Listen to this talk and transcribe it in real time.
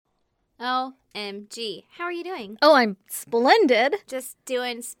OMG. How are you doing? Oh, I'm splendid. Just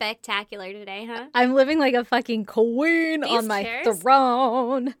doing spectacular today, huh? I'm living like a fucking queen These on my chairs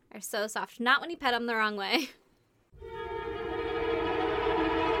throne. are so soft. Not when you pet them the wrong way.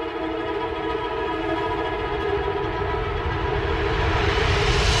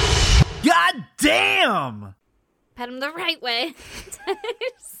 God damn! Pet them the right way.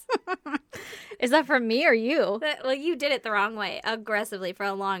 Is that for me or you? Well, you did it the wrong way aggressively for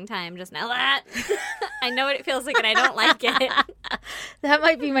a long time just now. I know what it feels like and I don't like it. That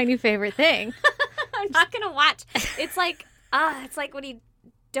might be my new favorite thing. I'm not going to watch. It's like when you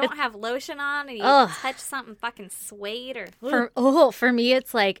don't have lotion on and you touch something fucking suede or... For me,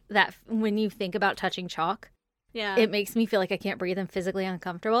 it's like that when you think about touching chalk. Yeah. It makes me feel like I can't breathe and physically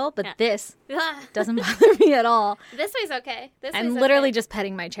uncomfortable, but Yeah. this doesn't bother me at all. This way's okay. I'm literally just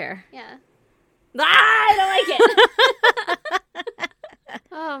petting my chair. Yeah. I don't like it.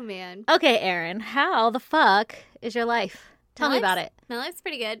 Oh, man. Okay, Erin, how the fuck is your life? Tell me about it. My life's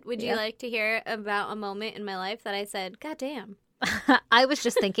pretty good. Would you like to hear about a moment in my life that I said, God damn? I was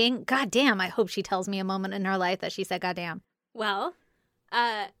just thinking, God damn, I hope she tells me a moment in her life that she said, God damn. Well,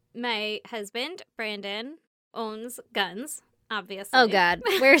 my husband, Brandon, owns guns, obviously. Oh, God.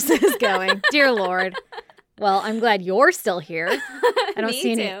 Where's this going? Dear Lord. Well, I'm glad you're still here. I don't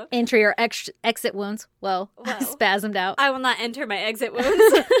see any entry or exit wounds. Whoa. Spasmed out. I will not enter my exit wounds.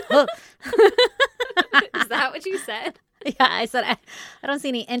 Is that what you said? Yeah, I said I don't see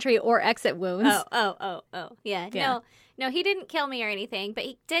any entry or exit wounds. Oh. Yeah. No, he didn't kill me or anything, but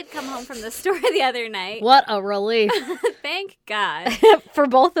he did come home from the store the other night. What a relief. Thank God. For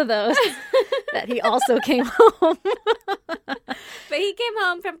both of those, that he also came home. But he came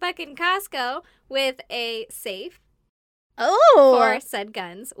home from fucking Costco with a safe. Oh. For said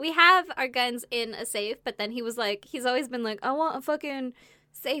guns. We have our guns in a safe, but then he was like, he's always been like, I want a fucking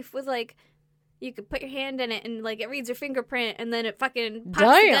safe with like, you could put your hand in it and like it reads your fingerprint and then it fucking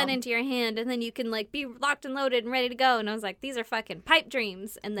pops the gun into your hand and then you can like be locked and loaded and ready to go. And I was like, these are fucking pipe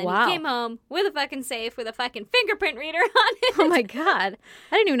dreams. And then he came home with a fucking safe with a fucking fingerprint reader on it. Oh my God.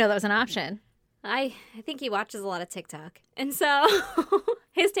 I didn't even know that was an option. I think he watches a lot of TikTok. And so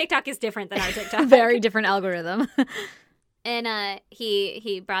his TikTok is different than our TikTok. Very different algorithm. And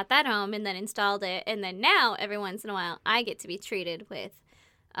he brought that home and then installed it. And then now every once in a while I get to be treated with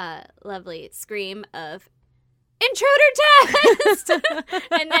lovely scream of intruder test.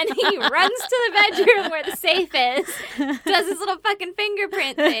 And then he runs to the bedroom where the safe is, does his little fucking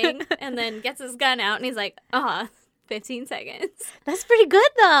fingerprint thing, and then gets his gun out and he's like, 15 seconds. That's pretty good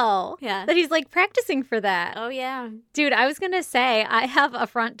though. Yeah. That he's like practicing for that. Oh yeah. Dude, I was gonna say I have a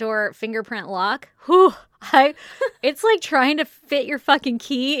front door fingerprint lock. Whew. It's like trying to fit your fucking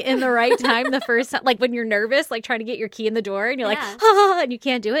key in the right time the first time. Like when you're nervous, like trying to get your key in the door and you're like, and you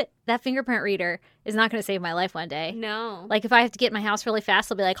can't do it. That fingerprint reader is not going to save my life one day. No. Like if I have to get in my house really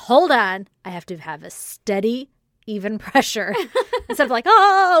fast, I'll be like, hold on. I have to have a steady, even pressure instead of like,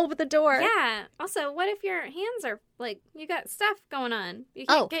 with the door. Yeah. Also, what if your hands are like, you got stuff going on? You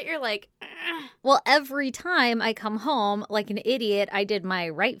can't get your like. Well, every time I come home like an idiot, I did my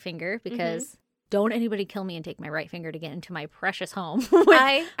right finger because don't anybody kill me and take my right finger to get into my precious home.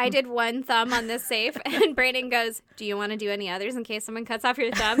 I did one thumb on this safe, and Brandon goes, do you want to do any others in case someone cuts off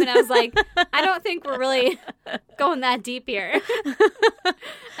your thumb? And I was like, I don't think we're really going that deep here.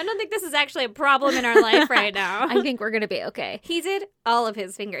 I don't think this is actually a problem in our life right now. I think we're going to be okay. He did all of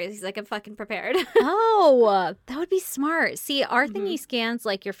his fingers. He's like, I'm fucking prepared. That would be smart. See, our thingy scans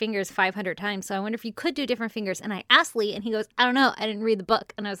like your fingers 500 times, so I wonder if you could do different fingers. And I asked Lee, and he goes, I don't know. I didn't read the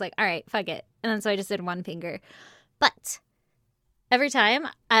book. And I was like, all right, fuck it. And then so I just did one finger. But every time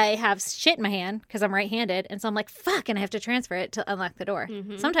I have shit in my hand because I'm right-handed, and so I'm like, fuck, and I have to transfer it to unlock the door.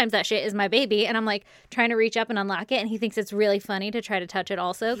 Sometimes that shit is my baby, and I'm like trying to reach up and unlock it, and he thinks it's really funny to try to touch it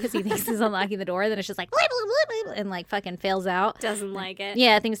also because he thinks he's unlocking the door. Then it's just like, and like fucking fails out. Doesn't like it.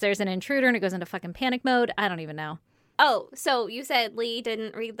 Yeah, thinks there's an intruder, and it goes into fucking panic mode. I don't even know. Oh, so you said Lee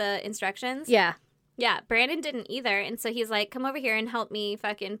didn't read the instructions? Yeah. Yeah, Brandon didn't either, and so he's like, come over here and help me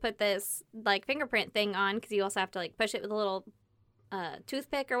fucking put this, like, fingerprint thing on, because you also have to, like, push it with a little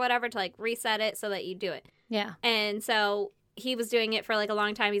toothpick or whatever to, like, reset it so that you do it. Yeah. And so he was doing it for, like, a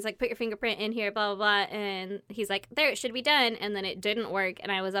long time. He's like, put your fingerprint in here, blah, blah, blah, and he's like, there, it should be done, and then it didn't work,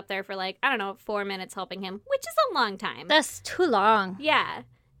 and I was up there for, like, I don't know, 4 minutes helping him, which is a long time. That's too long. Yeah,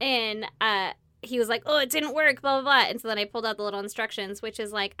 and he was like, oh, it didn't work, blah, blah, blah. And so then I pulled out the little instructions, which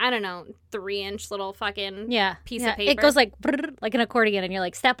is like, I don't know, 3-inch little fucking piece of paper. It goes like an accordion, and you're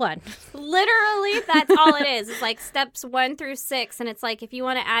like, step 1. Literally, that's all it is. It's like steps 1 through 6. And it's like, if you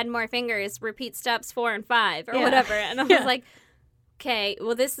want to add more fingers, repeat steps 4 and 5 or whatever. And I was like, okay,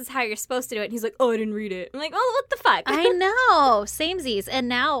 well, this is how you're supposed to do it. And he's like, oh, I didn't read it. I'm like, oh, what the fuck? I know. Samesies. And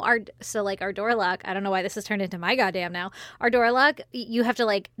now our door lock, I don't know why this has turned into my goddamn now. Our door lock, you have to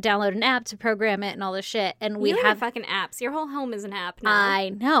like download an app to program it and all this shit. And we you have fucking apps. Your whole home is an app now. I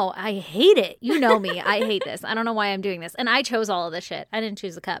know. I hate it. You know me. I hate this. I don't know why I'm doing this. And I chose all of this shit. I didn't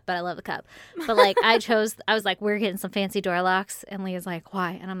choose the cup, but I love the cup. But like I was like, we're getting some fancy door locks. And Leah's like,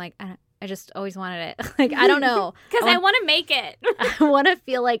 why? And I'm like, I just always wanted it. Like, I don't know. Because I want to make it. I want to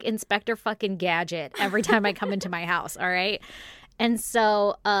feel like Inspector fucking Gadget every time I come into my house, all right? And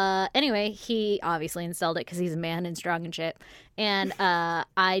so, anyway, he obviously installed it because he's a man and strong and shit. And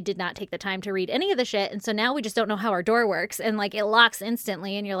I did not take the time to read any of the shit. And so now we just don't know how our door works. And, like, it locks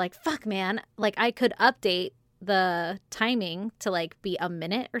instantly. And you're like, fuck, man. Like, I could update the timing to like be a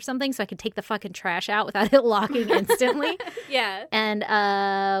minute or something so I could take the fucking trash out without it locking instantly. Yeah.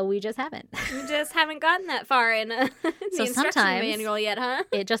 And we just haven't. We just haven't gotten that far in the instruction manual yet, huh?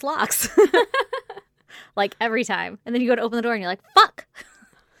 It just locks. Like every time. And then you go to open the door and you're like, fuck.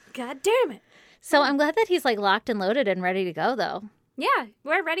 God damn it. So I'm glad that he's like locked and loaded and ready to go though. Yeah,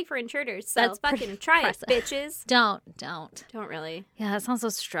 we're ready for intruders, so That's fucking try impressive. it, bitches. Don't. Don't really. Yeah, that sounds so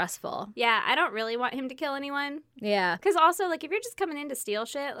stressful. Yeah, I don't really want him to kill anyone. Yeah. Because also, like, if you're just coming in to steal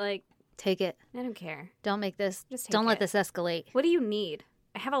shit, like, Take it. I don't care. Don't make this. Just take Don't let it. this escalate. What do you need?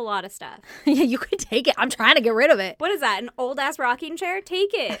 I have a lot of stuff. Yeah, you could take it. I'm trying to get rid of it. What is that, an old-ass rocking chair?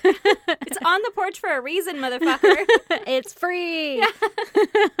 Take it. It's on the porch for a reason, motherfucker. It's free.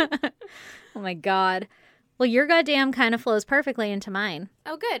 Oh my God. Well, your goddamn kind of flows perfectly into mine.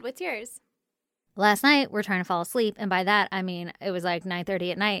 Oh, good. What's yours? Last night, we're trying to fall asleep. And by that, I mean, it was like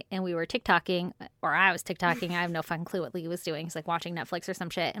 9:30 at night and we were TikToking, or I was TikToking. I have no fucking clue what Lee was doing. He's like watching Netflix or some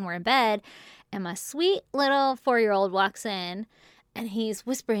shit. And we're in bed. And my sweet little 4-year-old walks in and he's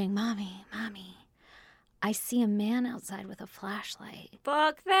whispering, Mommy, I see a man outside with a flashlight.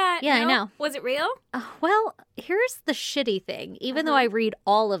 Fuck that. Yeah, I know. Was it real? Well, here's the shitty thing. Even though I read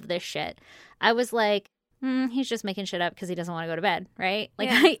all of this shit, I was like, he's just making shit up because he doesn't want to go to bed, right? Like,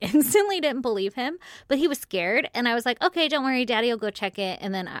 Yeah. I instantly didn't believe him, but he was scared. And I was like, okay, don't worry. Daddy will go check it.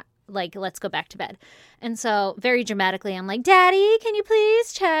 And then, let's go back to bed. And so very dramatically, I'm like, Daddy, can you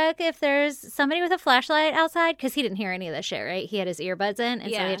please check if there's somebody with a flashlight outside? Because he didn't hear any of this shit, right? He had his earbuds in. And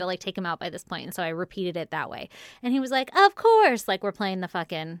so Yeah. we had to, like, take him out by this point. And so I repeated it that way. And he was like, of course. Like, we're playing the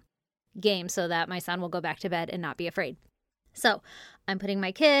fucking game so that my son will go back to bed and not be afraid. So I'm putting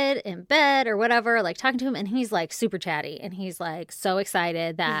my kid in bed or whatever, like talking to him, and he's like super chatty and he's like so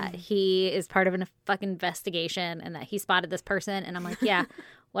excited that he is part of a fucking investigation and that he spotted this person. And I'm like, yeah,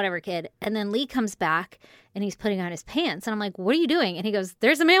 whatever, kid. And then Lee comes back and he's putting on his pants and I'm like, what are you doing? And he goes,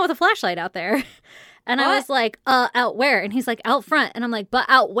 there's a man with a flashlight out there. And I was like, out where? And he's like, out front. And I'm like, but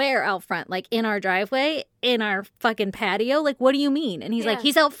out where out front? Like in our driveway, in our fucking patio? Like, what do you mean? And he's like,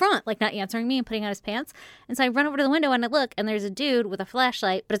 he's out front, like not answering me and putting on his pants. And so I run over to the window and I look and there's a dude with a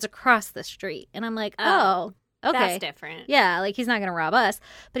flashlight, but it's across the street. And I'm like, oh, okay. That's different. Yeah, like he's not going to rob us.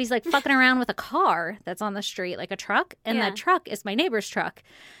 But he's like fucking around with a car that's on the street, like a truck. And Yeah. that truck is my neighbor's truck.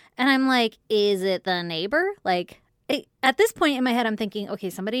 And I'm like, is it the neighbor? Like, at this point in my head, I'm thinking, okay,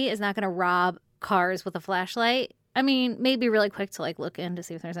 somebody is not going to rob cars with a flashlight. I mean, maybe really quick to like look in to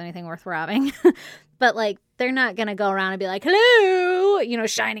see if there's anything worth robbing. But like, they're not going to go around and be like, hello, you know,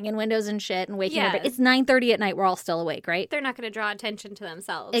 shining in windows and shit and waking up. Yeah. It's 9:30 at night. We're all still awake, right? They're not going to draw attention to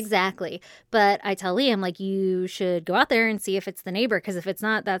themselves. Exactly. But I tell Liam, like, you should go out there and see if it's the neighbor. Because if it's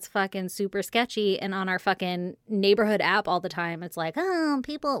not, that's fucking super sketchy. And on our fucking neighborhood app all the time, it's like, oh,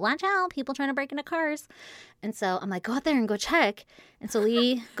 people, watch out. People trying to break into cars. And so I'm like, go out there and go check. And so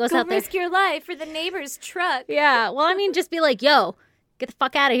Lee goes Go out there. risk your life for the neighbor's truck. Yeah. Well, I mean, just be like, yo, get the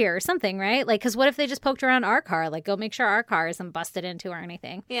fuck out of here or something, right? Like, because what if they just poked around our car? Like, go make sure our car isn't busted into or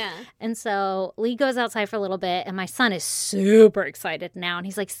anything. Yeah. And so Lee goes outside for a little bit, and my son is super excited now. And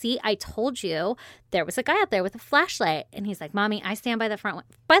he's like, see, I told you there was a guy out there with a flashlight. And he's like, Mommy, I stand by the front.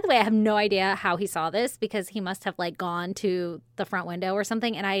 By the way, I have no idea how he saw this because he must have like gone to the front window or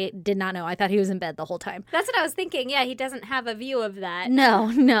something. And I did not know. I thought he was in bed the whole time. That's what I was thinking. Yeah, he doesn't have a view of that.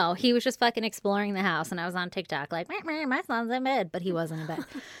 No. He was just fucking exploring the house. And I was on TikTok like, "Meh, meh, my son's in bed. But he wasn't in bed.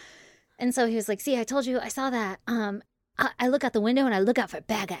 And so he was like, see, I told you, I saw that. I look out the window and I look out for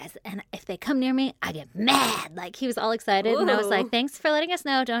bad guys. And if they come near me, I get mad. Like, he was all excited. And I was like, Ooh. thanks for letting us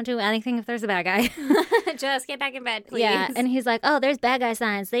know. Don't do anything if there's a bad guy. Just get back in bed, please. Yeah. And he's like, oh, there's bad guy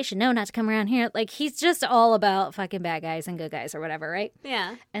signs. They should know not to come around here. Like, he's just all about fucking bad guys and good guys or whatever, right?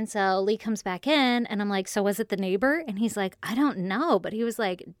 Yeah. And so Lee comes back in and I'm like, so was it the neighbor? And he's like, I don't know. But he was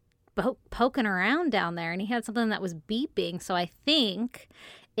like poking around down there and he had something that was beeping. So I think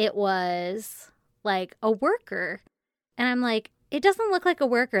it was like a worker. And I'm like, it doesn't look like a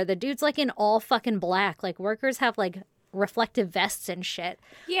worker. The dude's like in all fucking black. Like workers have like reflective vests and shit.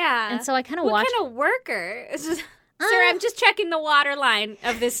 Yeah. And so I kind of what watched. kind of worker? It's just, sir, I'm just checking the water line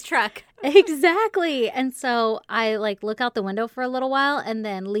of this truck. Exactly. And so I like look out the window for a little while, and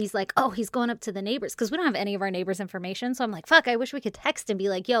then Lee's like, oh, he's going up to the neighbors, because we don't have any of our neighbors' information. So I'm like, fuck, I wish we could text and be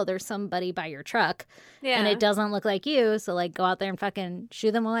like, yo, there's somebody by your truck. Yeah. And it doesn't look like you. So like go out there and fucking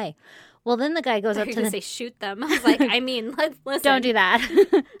shoo them away. Well, then the guy goes up You're to gonna the... say shoot them. I was like, I mean, listen. Don't do that.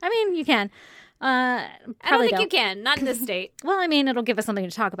 I mean, you can. I don't think you can. Not in this state. Well, I mean, it'll give us something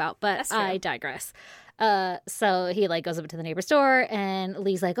to talk about, but That's true. I digress. So he like goes up to the neighbor's door, and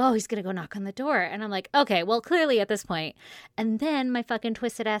Lee's like, oh, he's gonna go knock on the door. And I'm like, okay, well, clearly at this point. And then my fucking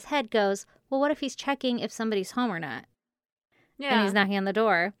twisted ass head goes, well, what if he's checking if somebody's home or not? Yeah. And he's knocking on the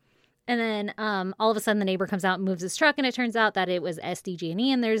door. And then all of a sudden the neighbor comes out and moves his truck, and it turns out that it was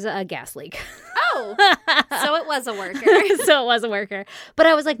SDG&E, and there's a gas leak. Oh, so it was a worker. So it was a worker. But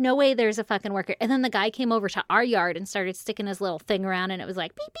I was like, no way there's a fucking worker. And then the guy came over to our yard and started sticking his little thing around, and it was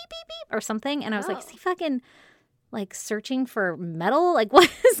like beep, beep, beep, beep, or something. And I was like, is he fucking like searching for metal? Like, what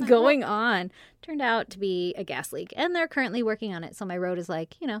is going on? Turned out to be a gas leak, and they're currently working on it. So my road is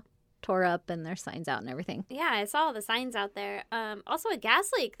like, tore up, and there's signs out and everything. Yeah, I saw all the signs out there. Also, a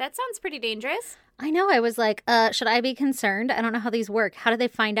gas leak. That sounds pretty dangerous. I know. I was like, should I be concerned? I don't know how these work. How do they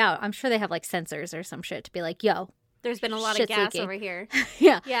find out? I'm sure they have like sensors or some shit to be like, yo, There's been a lot of shit's gas leaking. over here.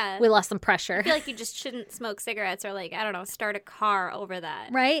 Yeah. Yeah. We lost some pressure. I feel like you just shouldn't smoke cigarettes or, like, I don't know, start a car over that.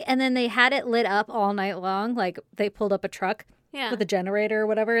 Right? And then they had it lit up all night long. Like, they pulled up a truck Yeah. with a generator or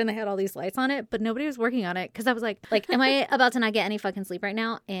whatever, and they had all these lights on it, but nobody was working on it. Because I was like, am I about to not get any fucking sleep right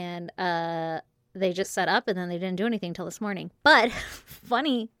now? And they just set up, and then they didn't do anything till this morning. But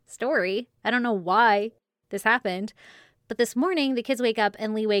funny story. I don't know why this happened, but this morning the kids wake up,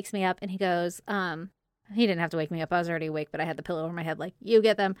 and Lee wakes me up, and he goes, he didn't have to wake me up. I was already awake, but I had the pillow over my head like, you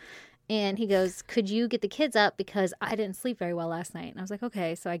get them. And he goes, could you get the kids up, because I didn't sleep very well last night? And I was like,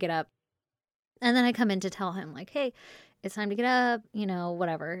 okay. So I get up, and then I come in to tell him like, hey, it's time to get up,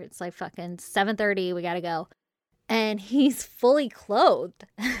 whatever. It's like fucking 7:30. We got to go. And he's fully clothed.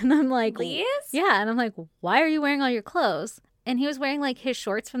 And I'm like, Lee is? yeah. And I'm like, why are you wearing all your clothes? And he was wearing like his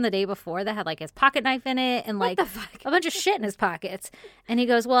shorts from the day before that had like his pocket knife in it and like What the fuck? a bunch of shit in his pockets. And he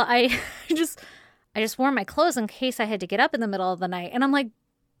goes, well, I just wore my clothes in case I had to get up in the middle of the night. And I'm like,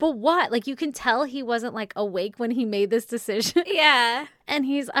 but what? Like, you can tell he wasn't like awake when he made this decision. Yeah. And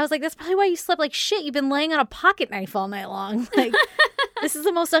I was like, that's probably why you slept like shit. You've been laying on a pocket knife all night long. Like, this is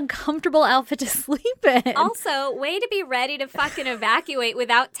the most uncomfortable outfit to sleep in. Also, way to be ready to fucking evacuate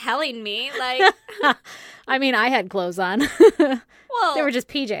without telling me. Like, I mean, I had clothes on. well, They were just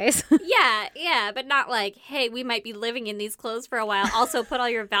PJs. yeah, but not like, hey, we might be living in these clothes for a while. Also, put all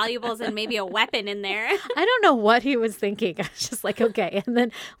your valuables and maybe a weapon in there. I don't know what he was thinking. I was just like, okay. And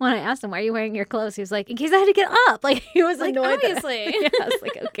then when I asked him, why are you wearing your clothes? He was like, in case I had to get up. Like, he was Like, annoyed. obviously. Yeah, I was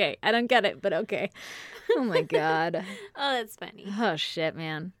like, okay. I don't get it, but okay. Oh, my God. Oh, that's funny. Oh, shit,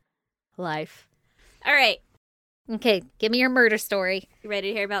 man. Life. All right. Okay, give me your murder story. You ready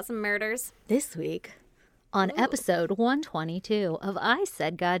to hear about some murders? This week on episode 122 of I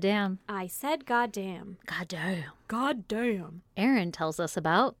Said Goddamn. I said goddamn. Goddamn. Goddamn. Aaron tells us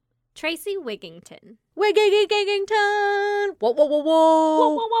about Tracy Wigington. Wiggington. Whoa, whoa, whoa,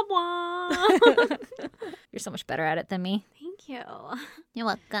 Wah, whoa. wah, wah, wah. You're so much better at it than me. Thank you. You're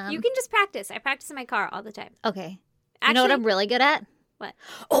welcome. You can just practice. I practice in my car all the time. Okay. Actually, You know what I'm really good at? What?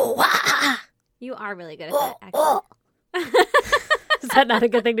 Oh, ah. You are really good at that, actually. Is that not a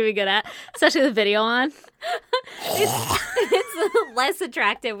good thing to be good at? Especially with video on. It's less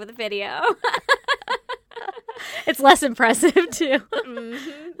attractive with video. It's less impressive, too.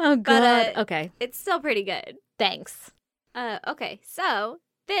 Mhm. Oh, God. But, Okay. It's still pretty good. Thanks. Okay, so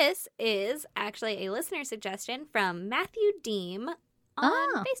this is actually a listener suggestion from Matthew Deem on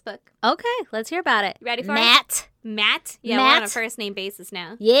Oh. Facebook. Okay, let's hear about it. You ready for Matt. it? Matt? Yeah, we're on a Matt. first name basis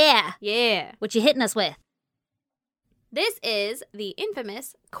now. Yeah. Yeah. What you hitting us with? This is the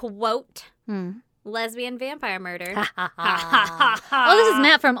infamous, quote, Hmm. lesbian vampire murder. Oh, this is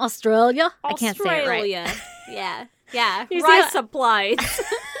Matt from Australia. I can't say it right. Australia. Yeah. Yeah. You see Rice what- supplies.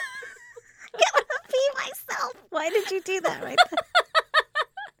 I want to pee myself. Why did you do that right there?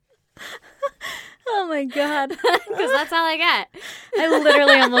 Oh, my God. Because that's all I got. I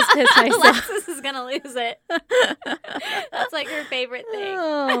literally almost pissed myself. Alexis is going to lose it. That's like her favorite thing.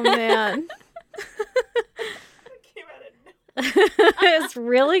 Oh, man. It's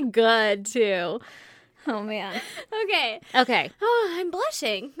really good, too. Oh, man. Okay. Okay. Oh, I'm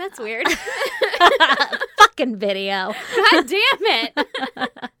blushing. That's weird. Fucking video. God damn it.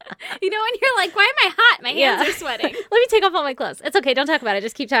 You know when you're like, why am I hot? My hands are sweating. Let me take off all my clothes. It's okay. Don't talk about it.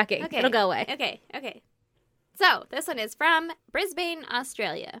 Just keep talking. Okay. It'll go away. Okay. So this one is from Brisbane,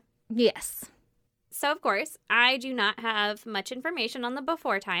 Australia. Yes. So, of course, I do not have much information on the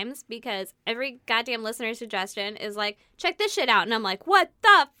before times because every goddamn listener suggestion is like, check this shit out. And I'm like, what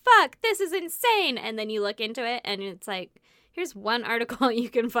the fuck? This is insane. And then you look into it and it's like, here's one article you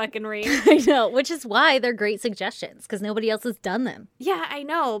can fucking read. I know, which is why they're great suggestions because nobody else has done them. Yeah, I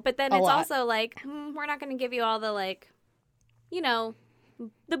know. But then A it's lot. also like, we're not going to give you all the, like, you know,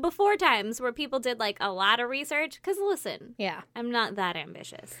 the before times where people did, like, a lot of research. Because, listen, Yeah. I'm not that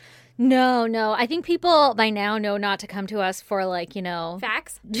ambitious. No. I think people by now know not to come to us for like,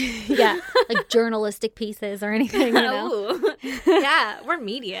 Facts? yeah, like journalistic pieces or anything, Ooh. Yeah, we're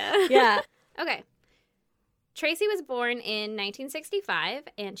media. Yeah. Okay. Tracy was born in 1965,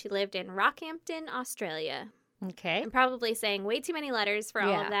 and she lived in Rockhampton, Australia. Okay. I'm probably saying way too many letters for all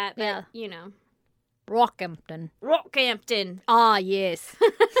Yeah, of that, but, yeah. you know. Rockhampton. Rockhampton. Ah, yes.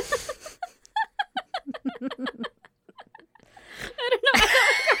 I don't know.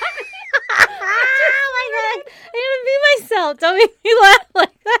 Oh my god. I gotta be myself. Don't make me laugh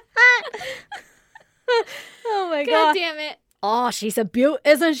like that. Oh my God god. damn it. Oh, she's a beaut,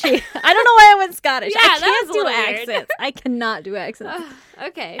 isn't she? I don't know why I went Scottish. Yeah, I that can't was a do little weird. accents. I cannot do accents.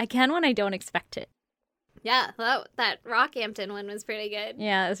 Okay. I can when I don't expect it. Yeah, that Rockhampton one was pretty good.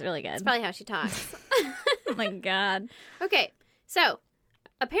 Yeah, it was really good. That's probably how she talks. Oh my god. Okay, so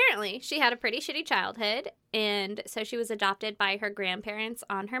apparently she had a pretty shitty childhood, and so she was adopted by her grandparents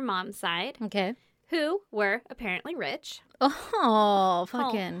on her mom's side, Okay. who were apparently rich. Oh,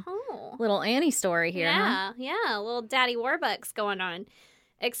 fucking Oh. little Annie story here, huh? Yeah, little daddy warbucks going on.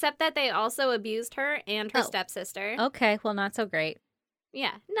 Except that they also abused her and her Oh. stepsister. Okay, well, not so great.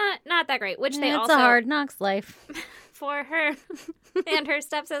 Yeah, not that great. Which they It's also a hard knocks life, for her and her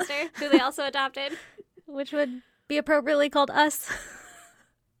stepsister, who they also adopted. which would be appropriately called us.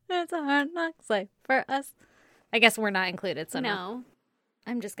 It's a hard knocks life for us. I guess we're not included, so No,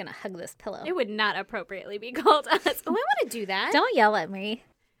 I'm just gonna hug this pillow. it would not appropriately be called us. Oh, I want to do that. Don't yell at me.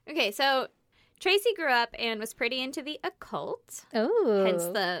 Okay, so Tracy grew up and was pretty into the occult, Oh, hence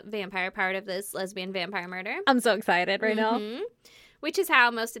the vampire part of this lesbian vampire murder. I'm so excited right now. Mhm. Which is how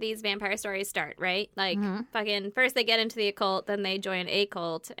most of these vampire stories start, right? Like, fucking, first they get into the occult, then they join a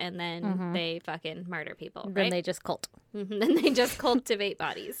cult, and then they fucking murder people, right? Then they just cult. Then they just cultivate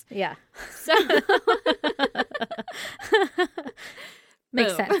bodies. Yeah, So,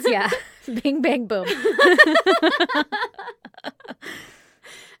 makes Boom. sense. Yeah, bing bang boom.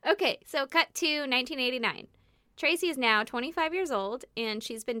 okay, so cut to 1989. Tracy is now 25 years old, and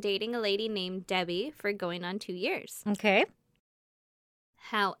she's been dating a lady named Debbie for going on 2 years. Okay.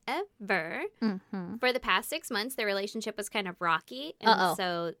 However, Mm-hmm. for the past 6 months, their relationship was kind of rocky, and Uh-oh.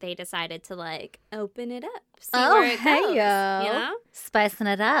 so they decided to, like, open it up, see Oh, where it hey, goes, yo. you know? Spicing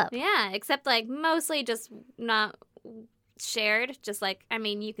it up. Yeah, except, like, mostly just not shared, just, like, I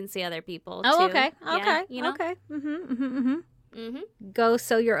mean, you can see other people, Oh, too. okay. Yeah, Okay. you know? Okay. Mm-hmm. Mm-hmm. Mm-hmm. Mm-hmm. Go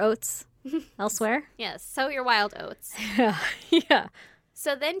sow your oats elsewhere. Yes, sow your wild oats. Yeah. Yeah.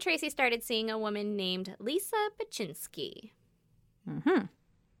 So then Tracy started seeing a woman named Lisa Baczynski. Mm-hmm.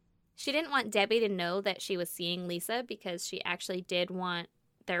 She didn't want Debbie to know that she was seeing Lisa because she actually did want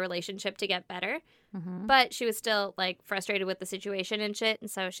their relationship to get better. Mm-hmm. But she was still, like, frustrated with the situation and shit. And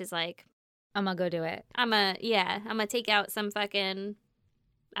so she's like, I'm gonna go do it. I'm gonna take out some fucking,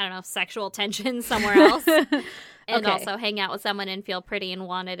 I don't know, sexual tension somewhere else. And Okay. also hang out with someone and feel pretty and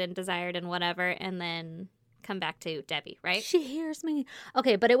wanted and desired and whatever. And then come back to Debbie, right? She hears me.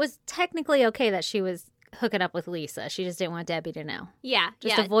 Okay, but it was technically okay that she was hooking up with Lisa. She just didn't want Debbie to know. Yeah.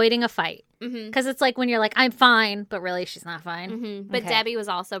 Just yeah. avoiding a fight. Mm-hmm. Because it's like when you're like, I'm fine, but really she's not fine. Mm-hmm. But Okay. Debbie was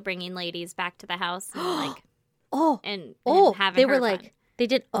also bringing ladies back to the house and, like, Oh, and having they her were fun. like,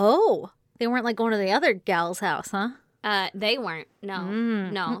 they weren't like going to the other gal's house, huh? They weren't. No,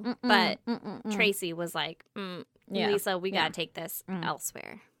 Mm. no. Mm-mm-mm. But Mm-mm-mm. Tracy was like, Yeah. Lisa, we Yeah. gotta take this Mm.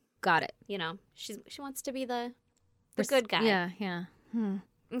 elsewhere. Got it. You know, she wants to be the good guy. Yeah, yeah.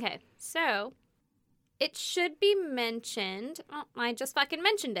 Okay, so it should be mentioned. Oh, I just fucking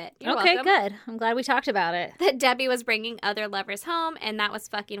mentioned it. You're Okay, welcome. good. I'm glad we talked about it. That Debbie was bringing other lovers home, and that was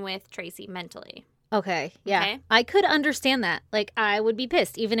fucking with Tracy mentally. Okay, yeah. Okay. I could understand that. Like, I would be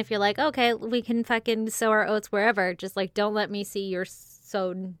pissed, even if you're like, okay, we can fucking sow our oats wherever. Just, like, don't let me see your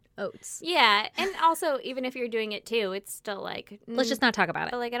sown oats. Yeah, and also, even if you're doing it too, it's still like... Let's just not talk about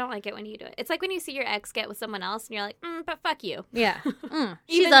But, it. like, I don't like it when you do it. It's like when you see your ex get with someone else, and you're like, but fuck you. Yeah.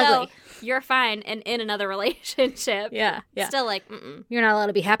 She's Even ugly. though you're fine and in another relationship. Yeah, yeah. Still like, You're not allowed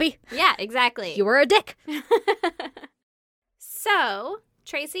to be happy. Yeah, exactly. You were a dick. So,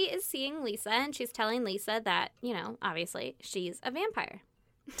 Tracy is seeing Lisa, and she's telling Lisa that, obviously, she's a vampire.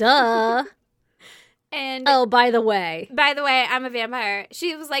 Duh. And Oh, by the way, I'm a vampire.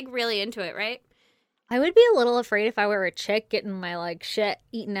 She was, really into it, right? I would be a little afraid if I were a chick getting my, shit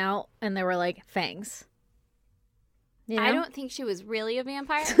eaten out and there were, fangs. You know? I don't think she was really a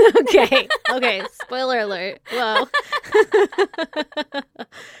vampire. Okay. Spoiler alert. Whoa.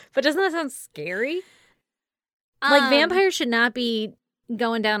 But doesn't that sound scary? Vampires should not be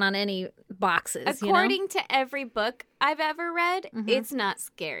going down on any boxes. According to every book I've ever read, it's not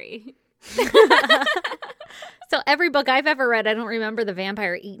scary. So every book I've ever read, I don't remember the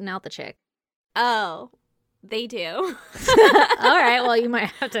vampire eating out the chick. Oh, they do. All right. Well, you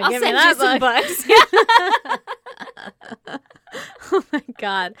might have to give me that some book. books. Oh my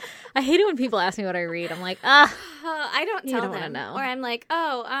God. I hate it when people ask me what I read. I'm like, I don't You tell don't wanna them. know. Or I'm like,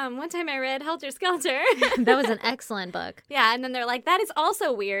 one time I read Helter Skelter. that was an excellent book. Yeah, and then they're like, that is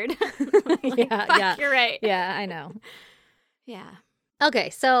also weird. Yeah. You're right. Yeah, I know. Yeah. Okay,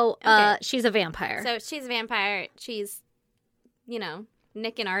 so Okay. she's a vampire. So she's a vampire. She's,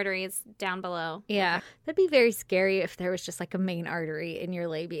 nicking arteries down below. Yeah. That'd be very scary if there was just a main artery in your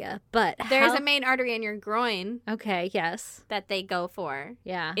labia. But There's a main artery in your groin Okay, yes. that they go for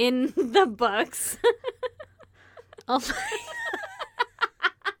Yeah. in the books. Oh As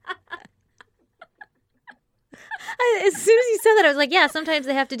soon as you said that, I was like, yeah, sometimes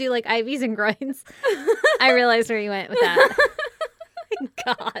they have to do IVs and groins. I realized where you went with that.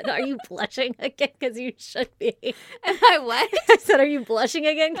 God, are you blushing again? Because you should be. Am I what? I said, are you blushing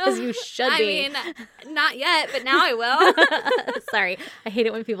again? Because you should be. I mean, not yet, but now I will. Sorry. I hate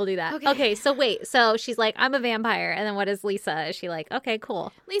it when people do that. Okay, so wait. So she's like, I'm a vampire. And then what is Lisa? Is she like, okay,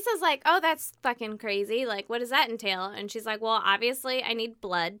 cool. Lisa's like, oh, that's fucking crazy. What does that entail? And she's like, well, obviously I need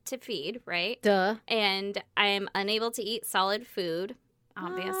blood to feed, right? Duh. And I'm unable to eat solid food,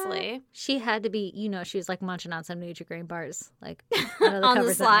 obviously. She had to be, she was munching on some Nutri-Grain bars. Out of the On the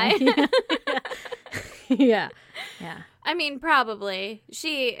covers sly. Yeah. I mean, probably.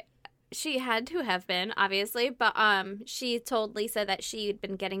 She had to have been, obviously, but she told Lisa that she'd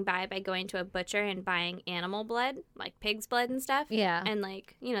been getting by going to a butcher and buying animal blood, like pig's blood and stuff. Yeah. And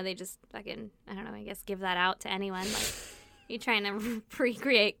they just fucking, I don't know, I guess give that out to anyone. You trying to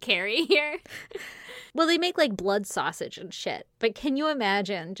recreate Carrie here? Well, they make blood sausage and shit. But can you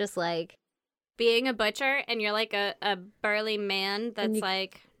imagine just being a butcher and you're a burly man that's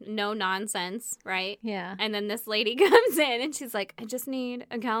no nonsense, right? Yeah. And then this lady comes in and she's like, I just need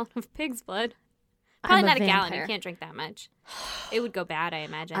a gallon of pig's blood. Probably not a gallon. You can't drink that much. It would go bad, I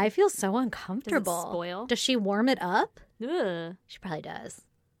imagine. I feel so uncomfortable. Does it spoil? Does she warm it up? Ugh. She probably does.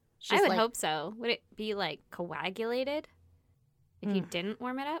 I would hope so. Would it be coagulated if you didn't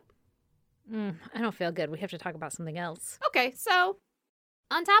warm it up? I don't feel good. We have to talk about something else. Okay, so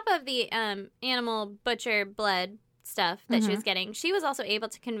on top of the animal butcher blood stuff that she was getting, she was also able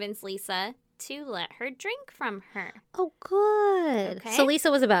to convince Lisa to let her drink from her. Oh, good. Okay. So Lisa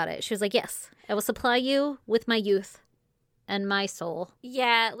was about it. She was like, yes, I will supply you with my youth and my soul.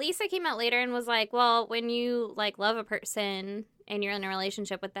 Yeah, Lisa came out later and was like, well, when you love a person and you're in a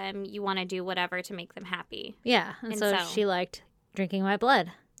relationship with them, you want to do whatever to make them happy. Yeah, and so she liked drinking my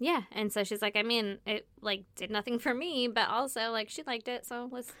blood. Yeah, and so she's like, I mean, it did nothing for me, but also she liked it, so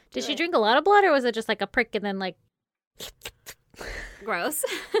let's. Did she drink a lot of blood, or was it just a prick and then Gross.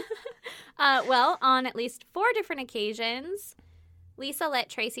 Well, on at least 4 different occasions, Lisa let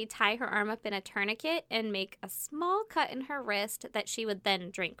Tracy tie her arm up in a tourniquet and make a small cut in her wrist that she would then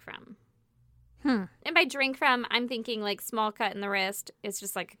drink from. And by drink from, I'm thinking small cut in the wrist. It's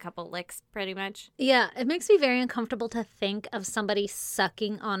just a couple licks, pretty much. Yeah, it makes me very uncomfortable to think of somebody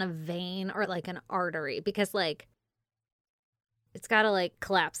sucking on a vein or an artery because it's got to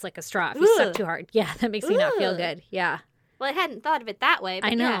collapse like a straw if you suck too hard. Yeah, that makes me not feel good. Yeah. Well, I hadn't thought of it that way,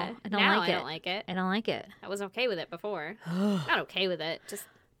 but I know. yeah, I don't now like I it. don't like it. I don't like it. I was okay with it before. Not okay with it, just.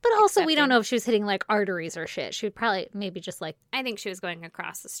 But also, we don't accepting. know if she was hitting arteries or shit. She would probably maybe just I think she was going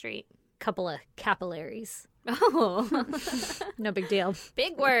across the street. couple of capillaries. Oh. No big deal.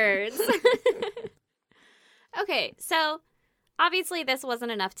 Big words. Okay, so obviously this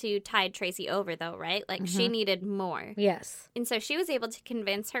wasn't enough to tide Tracy over, though, right? She needed more. Yes. And so she was able to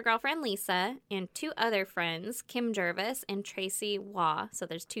convince her girlfriend Lisa and 2 other friends, Kim Jervis and Tracy Waugh, so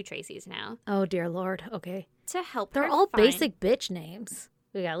there's 2 Tracys now, Oh, dear Lord. Okay. to help They're her all find basic bitch names.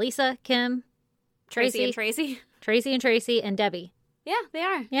 We got Lisa, Kim, Tracy and Tracy, Tracy. and Debbie. Yeah, they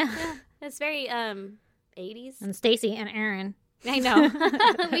are. Yeah. It's very 80s. And Stacy and Aaron. I know.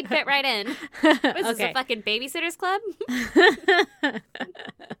 We'd fit right in. What is this, a fucking babysitter's club?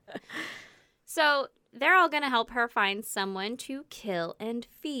 So they're all going to help her find someone to kill and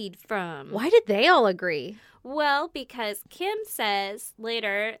feed from. Why did they all agree? Well, because Kim says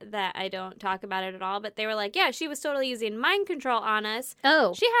later that I don't talk about it at all, but they were like, yeah, she was totally using mind control on us.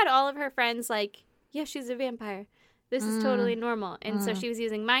 Oh. She had all of her friends like, yeah, she's a vampire. This is totally normal. And so she was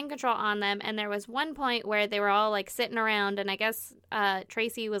using mind control on them. And there was one point where they were all like sitting around, and I guess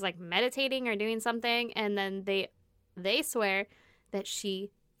Tracy was like meditating or doing something. And then they swear that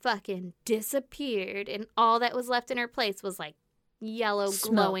she fucking disappeared, and all that was left in her place was like yellow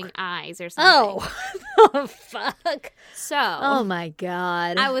glowing eyes or something. Oh, fuck. So, oh my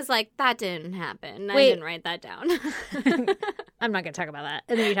God. I was like, that didn't happen. Wait. I didn't write that down. I'm not going to talk about that.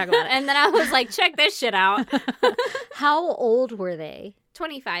 And then you talk about it. And then I was like, check this shit out. How old were they?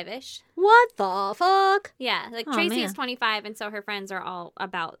 25-ish. What the fuck? Yeah, like Oh, Tracy man. is 25, and so her friends are all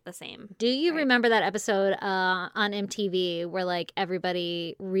about the same. Do you Right. remember that episode on MTV where like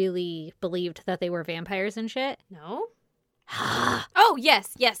everybody really believed that they were vampires and shit? No? Oh,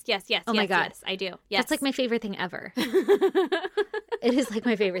 yes. Oh my God. Yes, I do. Yes. That's like my favorite thing ever. It is like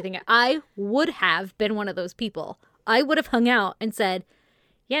my favorite thing. I would have been one of those people. I would have hung out and said,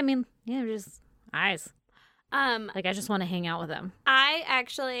 yeah, I mean, yeah, just eyes. Like, I just want to hang out with them. I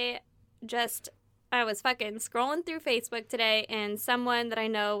actually I was fucking scrolling through Facebook today, and someone that I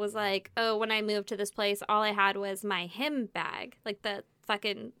know was like, oh, when I moved to this place, all I had was my hymn bag, like the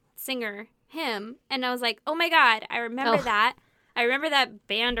fucking singer hymn. And I was like, oh my God, I remember that. I remember that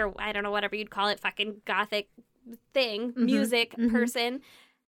band, or I don't know, whatever you'd call it, fucking gothic thing, music person.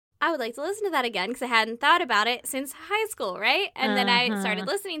 I would like to listen to that again because I hadn't thought about it since high school, right? And then I started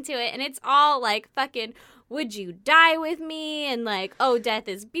listening to it, and it's all like fucking, would you die with me? And like, oh, death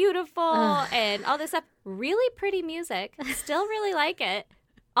is beautiful, and all this stuff. Really pretty music. Still really like it.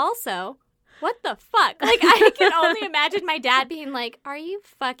 Also, what the fuck? Like, I can only imagine my dad being like, are you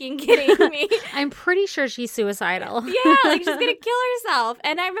fucking kidding me? I'm pretty sure she's suicidal. Yeah, like she's gonna kill herself.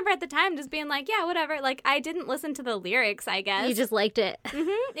 And I remember at the time just being like, yeah, whatever. Like, I didn't listen to the lyrics, I guess. You just liked it.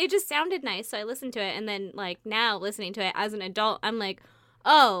 It just sounded nice, so I listened to it. And then, like, now listening to it as an adult, I'm like,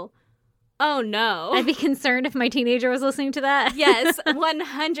 oh no. I'd be concerned if my teenager was listening to that. Yes,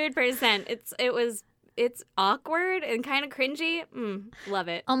 100%. It's awkward and kind of cringy. Love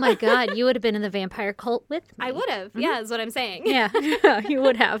it. Oh my God, you would have been in the vampire cult with me. I would have. Yeah, is what I'm saying. Yeah, you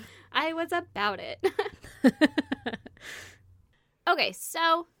would have. I was about it. Okay,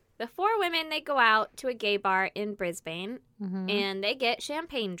 so the four women, they go out to a gay bar in Brisbane, and they get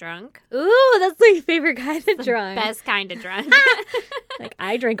champagne drunk. Ooh, that's my favorite kind of drunk. Best kind of drunk. Like,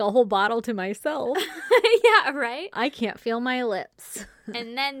 I drink a whole bottle to myself. Yeah, right? I can't feel my lips.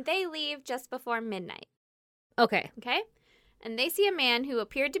 And then they leave just before midnight. Okay. Okay? And they see a man who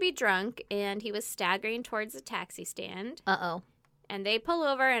appeared to be drunk, and he was staggering towards a taxi stand. Uh-oh. And they pull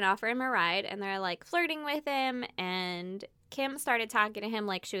over and offer him a ride, and they're, like, flirting with him, and Kim started talking to him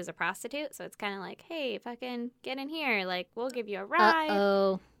like she was a prostitute, so it's kind of like, hey, fucking get in here. Like, we'll give you a ride.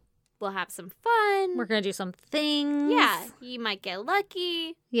 Uh-oh. We'll have some fun. We're going to do some things. Yeah, you might get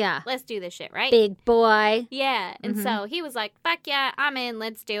lucky. Yeah. Let's do this shit, right? Big boy. Yeah, and so he was like, fuck yeah, I'm in,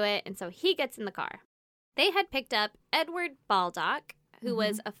 let's do it. And so he gets in the car. They had picked up Edward Baldock, who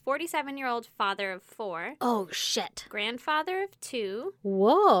was a 47-year-old father of 4. Oh, shit. Grandfather of 2.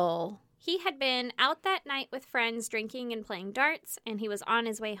 Whoa. He had been out that night with friends drinking and playing darts, and he was on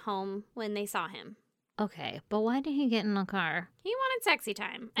his way home when they saw him. Okay, but why did he get in the car? He wanted sexy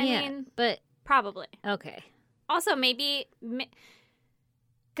time. I mean, but probably. okay. Also, maybe,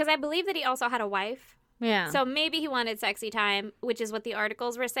 because I believe that he also had a wife. Yeah. So maybe he wanted sexy time, which is what the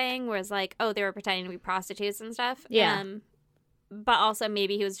articles were saying, was like, oh, they were pretending to be prostitutes and stuff. Yeah. But also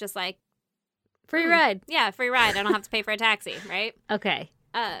maybe he was just like, free ride. yeah, free ride. I don't have to pay for a taxi, right? Okay.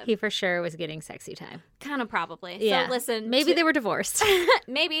 He for sure was getting sexy time. Kind of probably. Yeah. So listen. Maybe they were divorced.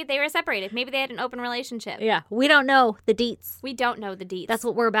 Maybe they were separated. Maybe they had an open relationship. Yeah. We don't know the deets. We don't know the deets. That's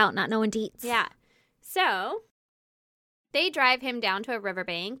what we're about, not knowing deets. Yeah. So they drive him down to a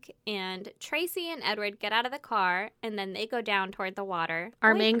riverbank, and Tracy and Edward get out of the car, and then they go down toward the water.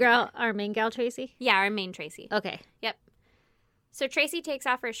 Our main gal Tracy? Yeah, our main Tracy. Okay. Yep. So Tracy takes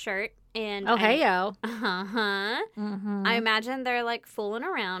off her shirt, and Oh, hey, yo. I imagine they're like fooling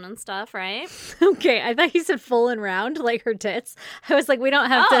around and stuff, right? Okay, I thought you said fooling round, like her tits. I was like, we don't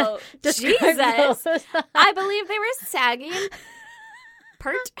have to describe Jesus. those. I believe they were saggy and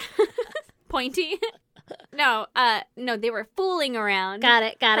pert, pointy. No, they were fooling around. Got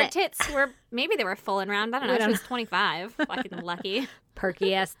it. Her tits were, maybe they were fooling around. I don't know. She was 25. Fucking lucky.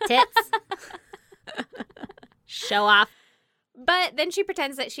 Perky ass tits. Show off. But then she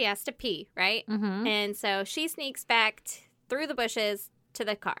pretends that she has to pee, right? Mm-hmm. And so she sneaks back through the bushes to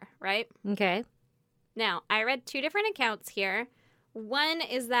the car, right? Okay. Now, I read 2 different accounts here. One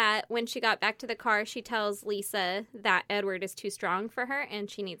is that when she got back to the car, she tells Lisa that Edward is too strong for her and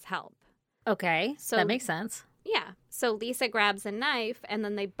she needs help. Okay, So- that makes sense. Yeah. So Lisa grabs a knife and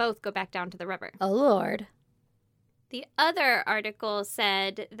then they both go back down to the river. Oh, Lord. The other article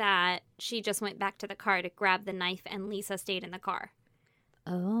said that she just went back to the car to grab the knife and Lisa stayed in the car.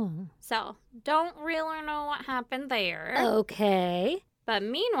 Oh. So, don't really know what happened there. Okay. But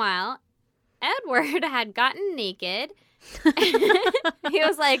meanwhile, Edward had gotten naked. He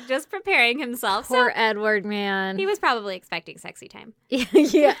was like just preparing himself. Poor Edward, man. He was probably expecting sexy time.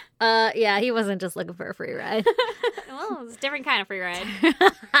 yeah. Yeah, he wasn't just looking for a free ride. Well, it was a different kind of free ride.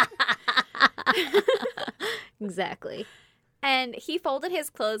 Exactly. And he folded his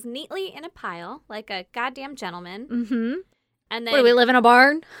clothes neatly in a pile like a goddamn gentleman. Mm-hmm. And then What, do we live in a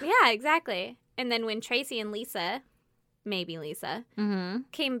barn? Yeah, exactly. And then when Tracy and Lisa, maybe Lisa,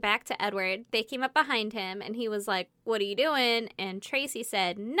 came back to Edward, they came up behind him and he was like, "What are you doing?" And Tracy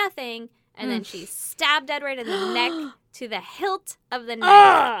said nothing. And then she stabbed Edward in the neck to the hilt of the knife.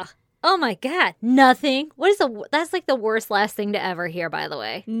 Ugh. Oh my God. Nothing. That's like the worst last thing to ever hear, by the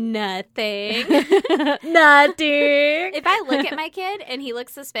way. Nothing. Nothing. If I look at my kid and he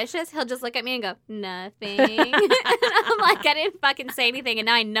looks suspicious, he'll just look at me and go, "Nothing." And I'm like, I didn't fucking say anything and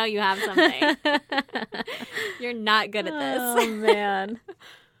now I know you have something. You're not good at this. Oh, man.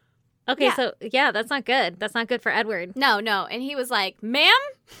 Okay, Yeah. so, yeah, that's not good. That's not good for Edward. No. And he was like, "Ma'am,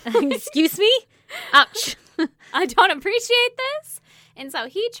 Excuse me? Ouch. I don't appreciate this." And so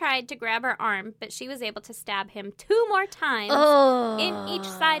he tried to grab her arm, but she was able to stab him 2 more times in each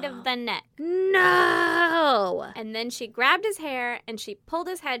side of the neck. No. And then she grabbed his hair and she pulled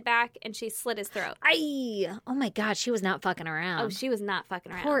his head back and she slit his throat. Oh my God, she was not fucking around. Oh, she was not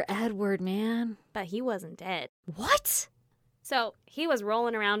fucking around. Poor Edward, man. But he wasn't dead. What? So he was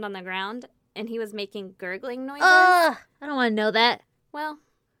rolling around on the ground and he was making gurgling noises. I don't want to know that. Well,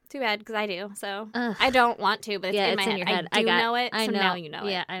 too bad because I do. So Ugh. I don't want to, but it's in my head. your head. I do know it, so now you know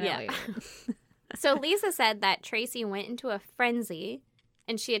it. Yeah, I know. What you mean. So Lisa said that Tracy went into a frenzy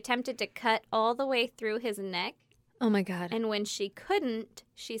and she attempted to cut all the way through his neck. Oh my God. And when she couldn't,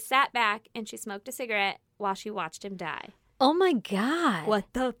 she sat back and she smoked a cigarette while she watched him die. Oh my God. What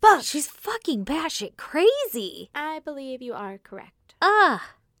the fuck? She's fucking batshit crazy. I believe you are correct.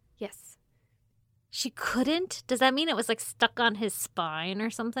 Yes. She couldn't? Does that mean it was like stuck on his spine or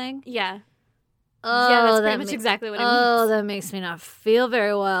something? Yeah. Oh, Yeah, that's that pretty much ma- exactly what it Oh, means. that makes me not feel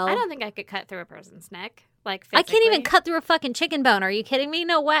very well. I don't think I could cut through a person's neck. Like, I can't even physically. cut through a fucking chicken bone. Are you kidding me?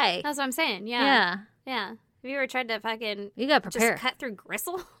 No way. That's what I'm saying. Yeah. Yeah. Yeah. Have you ever tried to fucking You gotta prepare. just cut through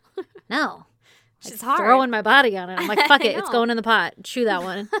gristle? No. Which is Like, hard. throwing my body on it. I'm like, fuck I it. It's know. going in the pot. Chew that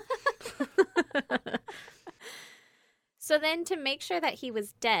one. So then, to make sure that he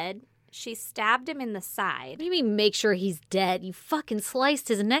was dead, she stabbed him in the What side. do you mean make sure he's dead? You fucking sliced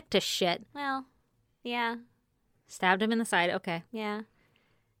his neck to shit. Well, yeah. Stabbed him in the side. Okay. Yeah.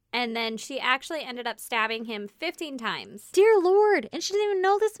 And then she actually ended up stabbing him 15 times. Dear Lord. And she didn't even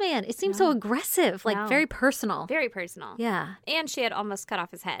know this man. It seems so No. aggressive. Like, No. very personal. Very personal. Yeah. And she had almost cut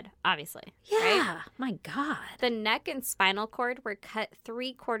off his head, obviously. Yeah. Right? My God. The neck and spinal cord were cut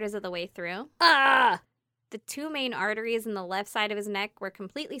 3/4 of the way through. Ah. The 2 main arteries in the left side of his neck were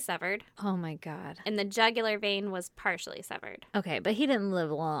completely severed, Oh, my God. and the jugular vein was partially severed. Okay, but he didn't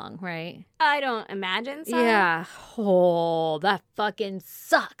live long, right? I don't imagine so. Yeah. Oh, that fucking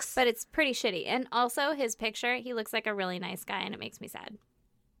sucks. But it's pretty shitty. And also, his picture, he looks like a really nice guy, and it makes me sad.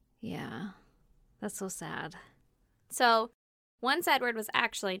 Yeah. That's so sad. So, once Edward was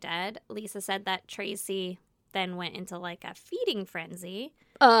actually dead, Lisa said that Tracy then went into like a feeding frenzy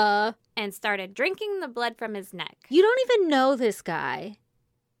and started drinking the blood from his neck. You don't even know this guy.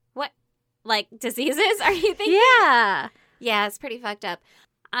 What? Like diseases? Are you thinking? Yeah. Yeah, it's pretty fucked up.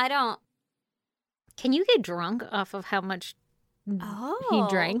 I don't. Can you get drunk off of how much he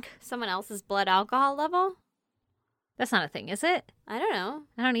drank? Someone else's blood alcohol level? That's not a thing, is it? I don't know.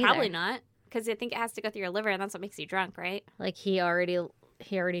 I don't either. Probably not. Because I think it has to go through your liver, and that's what makes you drunk, right? Like he already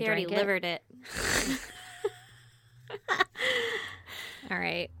He already drank it. livered it. All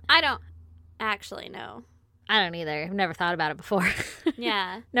right. I don't actually know. I don't either. I've never thought about it before.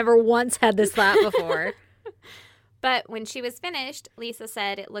 Yeah. Never once had this thought before. But when she was finished, Lisa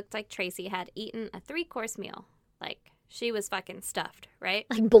said it looked like Tracy had eaten a 3-course meal. Like, she was fucking stuffed, right?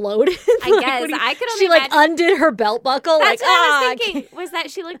 Like bloated. I Like, guess. what do you- I could only She like imagine- undid her belt buckle. That's like, what I ah, was thinking, was that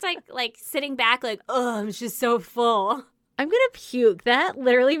she looked like sitting back like, oh, I'm just so full. I'm gonna puke. That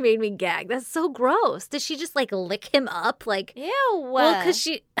literally made me gag. That's so gross. Did she just like lick him up? Like, Ew. well, because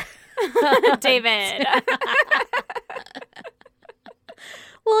she. David.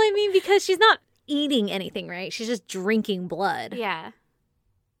 Well, I mean, because she's not eating anything, right? She's just drinking blood. Yeah.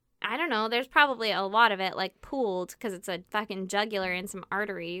 I don't know. There's probably a lot of it, like, pooled because it's a fucking jugular and some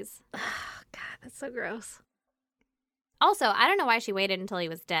arteries. Oh, God, that's so gross. Also, I don't know why she waited until he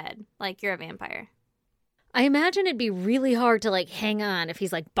was dead. Like, you're a vampire. I imagine it'd be really hard to, like, hang on if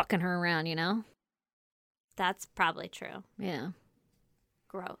he's, like, bucking her around, you know? That's probably true. Yeah.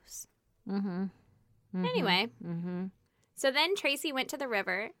 Gross. Mm-hmm. Anyway. Mm-hmm. So then Tracy went to the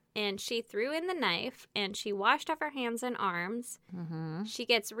river, and she threw in the knife, and she washed off her hands and arms. Mm-hmm. She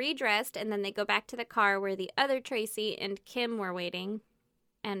gets redressed, and then they go back to the car where the other Tracy and Kim were waiting,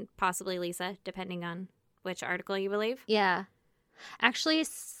 and possibly Lisa, depending on which article you believe. Yeah. Actually,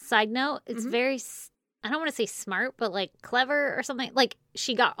 side note, it's very, I don't want to say smart, but like clever or something. Like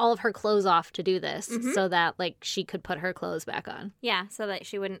she got all of her clothes off to do this so that like she could put her clothes back on. Yeah, so that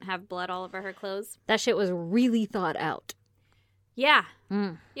she wouldn't have blood all over her clothes. That shit was really thought out. Yeah.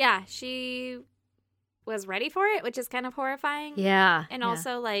 Mm. Yeah, she was ready for it, which is kind of horrifying. Yeah. And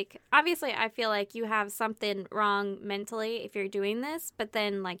also, like, obviously, I feel like you have something wrong mentally if you're doing this, but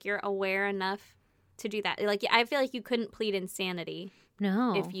then, like, you're aware enough to do that. Like, I feel like you couldn't plead insanity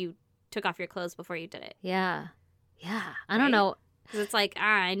No. if you took off your clothes before you did it. Yeah. Yeah. I don't Right? know. Because it's like,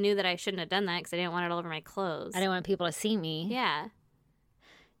 I knew that I shouldn't have done that because I didn't want it all over my clothes. I didn't want people to see me. Yeah.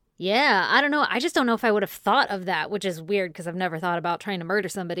 Yeah. I don't know. I just don't know if I would have thought of that, which is weird because I've never thought about trying to murder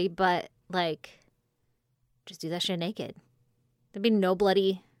somebody, but like, just do that shit naked. There'd be no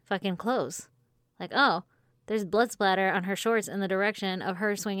bloody fucking clothes. Like, oh, there's blood splatter on her shorts in the direction of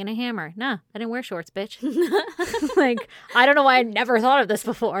her swinging a hammer. Nah, I didn't wear shorts, bitch. Like, I don't know why I never thought of this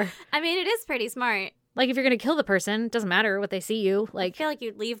before. I mean, it is pretty smart. Like, if you're going to kill the person, it doesn't matter what they see you. I Like, feel like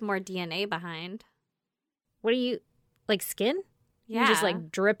you'd leave more DNA behind. what are you, like skin? Yeah. You're just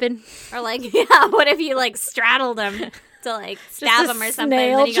like dripping. Or like, yeah, what if you like straddled them to like stab a them or something?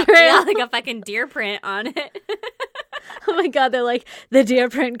 snail And then you got trail. like a fucking deer print on it. Oh my God, they're like, the deer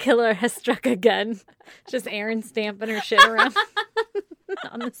print killer has struck again. Just Aaron stamping her shit around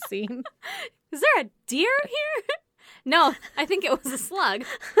on the scene. Is there a deer here? No, I think it was a slug.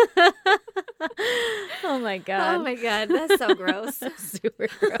 Oh my God. Oh my God, that's so gross. Super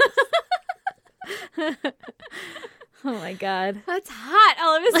gross. Oh my God. That's hot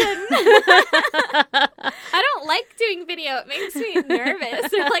all of a sudden. I don't like doing video. It makes me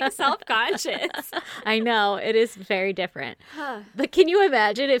nervous or like self-conscious. I know, it is very different. But can you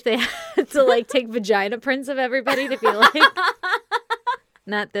imagine if they had to like take vagina prints of everybody to be like,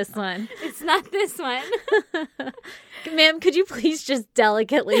 not this one. It's not this one. Ma'am, could you please just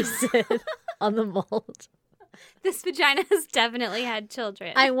delicately sit on the mold? This vagina has definitely had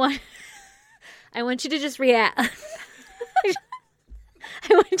children. I want you to just react.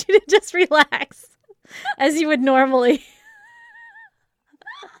 I want you to just relax as you would normally.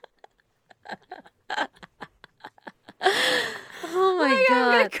 Oh my God.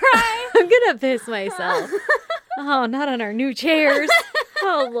 I'm gonna cry. I'm gonna piss myself. Oh, not on our new chairs.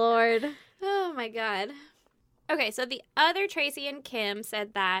 Oh, Lord. Oh my God. Okay, so the other Tracy and Kim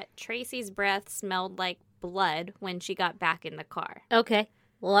said that Tracy's breath smelled like blood when she got back in the car. Okay.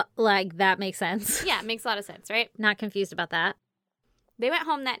 Like, that makes sense. Yeah, it makes a lot of sense, right? Not confused about that. They went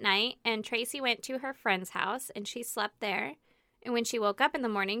home that night, and Tracy went to her friend's house, and she slept there. And when she woke up in the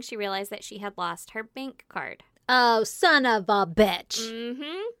morning, she realized that she had lost her bank card. Oh, son of a bitch.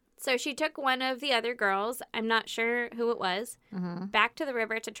 Mm-hmm. So she took one of the other girls, I'm not sure who it was, back to the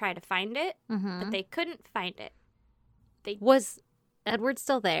river to try to find it, but they couldn't find it. Was Edward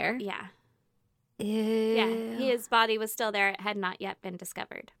still there? Yeah. Ew. Yeah, his body was still there. It had not yet been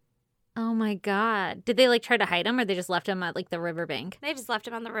discovered. Oh my God. Did they like try to hide him or they just left him at like the riverbank? They just left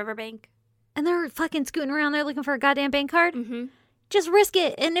him on the riverbank. And they're fucking scooting around there looking for a goddamn bank card? Mm-hmm. Just risk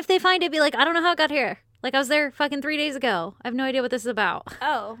it. And if they find it, be like, I don't know how it got here. Like I was there fucking 3 days ago. I have no idea what this is about.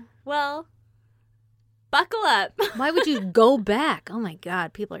 Oh, well, buckle up. Why would you go back? Oh my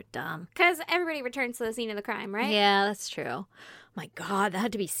God, people are dumb. Because everybody returns to the scene of the crime, right? Yeah, that's true. Oh my God, that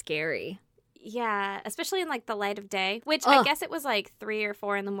had to be scary. Yeah, especially in like the light of day, which I guess it was like 3 or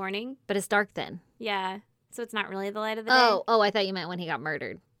 4 in the morning. But it's dark then. Yeah, so it's not really the light of the day. Oh, I thought you meant when he got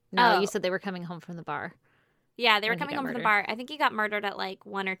murdered. No, Oh. you said they were coming home from the bar. Yeah, they were when he coming got home from the murdered. bar. I think he got murdered at like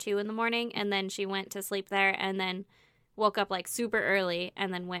 1 or 2 in the morning, and then she went to sleep there and then woke up like super early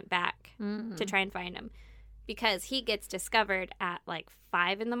and then went back to try and find him because he gets discovered at like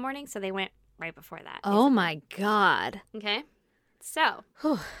 5 in the morning, so they went right before that. Oh my God. Okay. So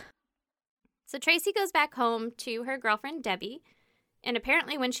Tracy goes back home to her girlfriend, Debbie, and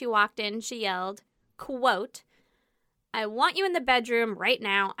apparently when she walked in, she yelled, quote, "I want you in the bedroom right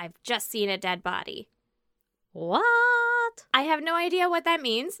now. I've just seen a dead body." What? I have no idea what that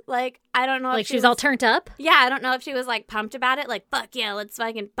means. Like, I don't know Like if she's all turned up? Yeah, I don't know if she was, like, pumped about it. Like, fuck yeah, let's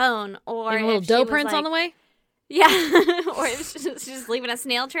fucking bone. Or Like a little if dough she was, prints on like- the way? Yeah. Or if she's just leaving a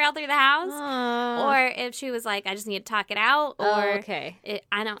snail trail through the house. Oh. Or if she was like, I just need to talk it out. Or Oh, okay.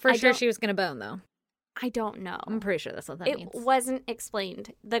 I don't For I sure don't- she was going to bone, though. I don't know. I'm pretty sure that's what that It means. wasn't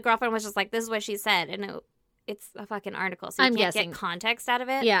explained. The girlfriend was just like, this is what she said. And it's a fucking article. So you I'm can't guessing. get context out of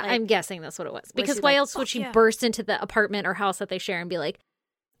it. Yeah, Like, I'm guessing that's what it was. Because she why like, else would "Fuck she yeah." burst into the apartment or house that they share and be like,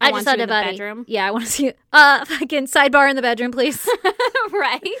 I I want just saw you in the Devati. bedroom. Yeah, I want to see you. Fucking sidebar in the bedroom, please.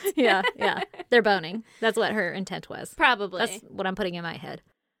 Right? yeah. They're boning. That's what her intent was. Probably. That's what I'm putting in my head.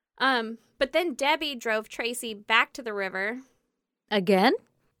 But then Debbie drove Tracy back to the river. Again?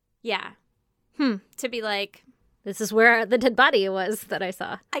 Yeah. Hmm. To be like, This is where the dead body was that I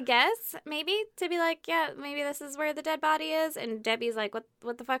saw. I guess, maybe, to be like, yeah, maybe this is where the dead body is. And Debbie's like,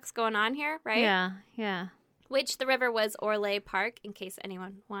 what the fuck's going on here, right? Yeah. Which the river was Orley Park, in case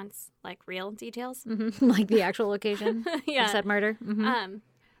anyone wants, like, real details. Like the actual location Yeah. of said murder. Mhm.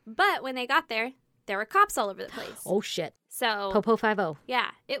 But when they got there were cops all over the place. Oh, shit. So, Popo 5-0.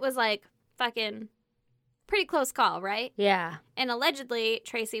 yeah, it was like fucking pretty close call, right? Yeah. And allegedly,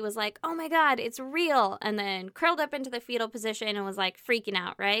 Tracy was like, oh my God, it's real. And then curled up into the fetal position and was like freaking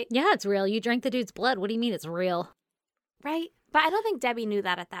out, right? Yeah, it's real. You drank the dude's blood. What do you mean it's real? Right? But I don't think Debbie knew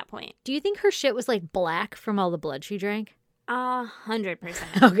that at that point. Do you think her shit was like black from all the blood she drank?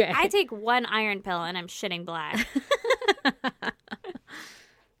 100%. Okay. I take one iron pill and I'm shitting black.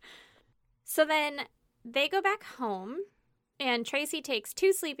 So then they go back home and Tracy takes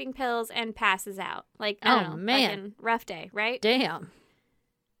 2 sleeping pills and passes out. Like, I don't Oh, know, man. fucking rough day, right? Damn.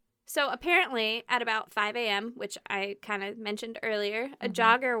 So apparently at about 5 a.m., which I kind of mentioned earlier, a Mm-hmm.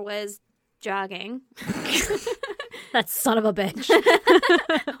 jogger was jogging. That son of a bitch.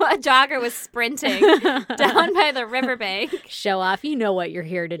 A jogger was sprinting down by the riverbank. Show off. You know what you're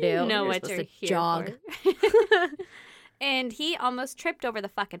here to do. You know You're what supposed you're to here jog. for. And he almost tripped over the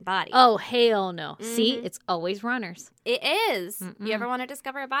fucking body. Oh, hell no. See, Mhm. it's always runners. It is. You ever want to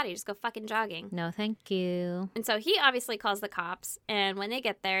discover a body, just go fucking jogging. No, thank you. And so he obviously calls the cops. And when they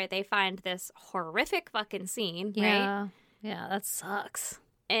get there, they find this horrific fucking scene, right? Yeah. Yeah, that sucks.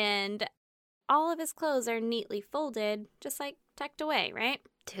 And all of his clothes are neatly folded, just like tucked away, right?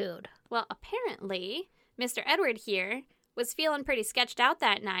 Dude. Well, apparently, Mr. Edward here was feeling pretty sketched out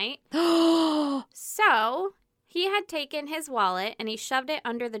that night. Oh, So he had taken his wallet and he shoved it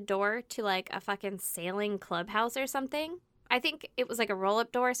under the door to like a fucking sailing clubhouse or something. I think it was like a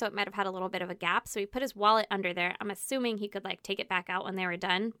roll-up door, so it might have had a little bit of a gap. So he put his wallet under there. I'm assuming he could like take it back out when they were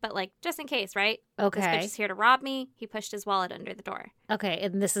done, but like just in case, right? This bitch okay. is here to rob me. He pushed his wallet under the door. Okay,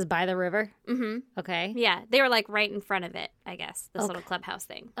 and this is by the river? Mm-hmm. Okay. Yeah, they were like right in front of it, I guess, this Okay. little clubhouse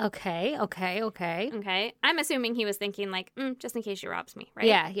thing. Okay. Okay. I'm assuming he was thinking like, just in case she robs me, right?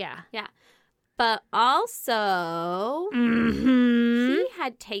 Yeah. But also, Mm-hmm. he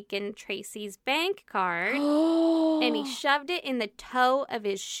had taken Tracy's bank card Oh. and he shoved it in the toe of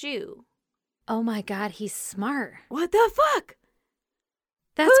his shoe. Oh my God, he's smart. What the fuck?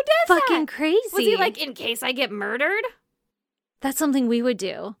 That's does fucking that? crazy. Was he like, in case I get murdered? That's something we would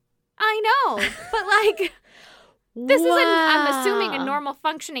do. I know, but like, this isn't, I'm assuming, a Wow. normal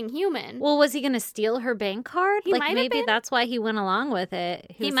functioning human. Well, was he going to steal her bank card? He like might have maybe been. that's why he went along with it.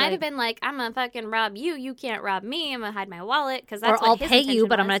 He was might like, have been like, I'm gonna fucking rob you. You can't rob me. I'm gonna hide my wallet because or that's what I'll his pay you, intention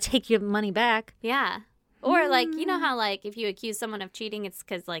but I'm was. going to take your money back. Yeah. Or like, you know how like if you accuse someone of cheating, it's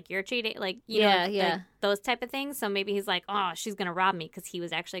because like you're cheating, like you Yeah, know, like, yeah. those type of things. So maybe he's like, oh, she's gonna rob me because he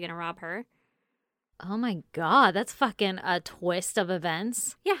was actually gonna rob her. Oh my God, that's fucking a twist of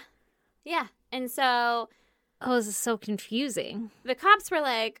events. Yeah. And so Oh, this is so confusing. the cops were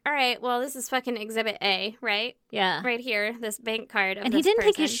like, all right, well, this is fucking Exhibit A, right? Yeah. Right here, this bank card of And he this didn't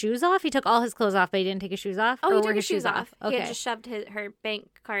take his person. shoes off? He took all his clothes off, but he didn't take his shoes off? Oh, Or he were took his shoes off. He Okay. had just shoved her bank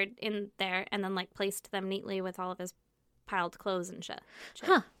card in there and then like placed them neatly with all of his piled clothes and shit.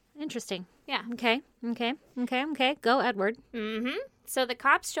 Huh. Interesting. Yeah. Okay. Go, Edward. Mm-hmm. So the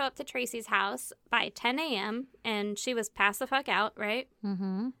cops show up to Tracy's house by 10 a.m. and she was passed the fuck out, right?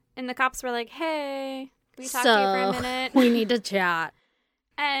 Mm-hmm. And the cops were like, hey, can we talk to you for a minute? we need to chat.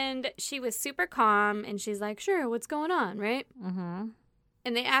 And she was super calm and she's like, sure, what's going on, right? Mm-hmm.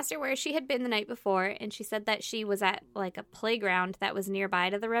 And they asked her where she had been the night before, and she said that she was at like a playground that was nearby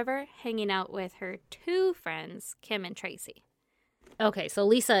to the river, hanging out with her 2 friends, Kim and Tracy. Okay, so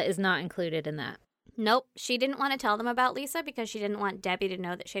Lisa is not included in that. Nope, she didn't want to tell them about Lisa because she didn't want Debbie to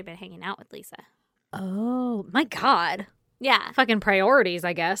know that she'd been hanging out with Lisa. Oh, my God. Yeah, Fucking priorities,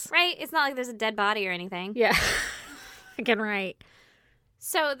 I guess. right? It's not like there's a dead body or anything. Yeah. Fucking right.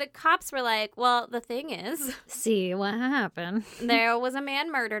 So the cops were like, well, the thing is, See what happened. there was a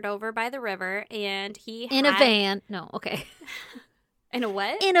man murdered over by the river, and he In a had- van. No, okay. In a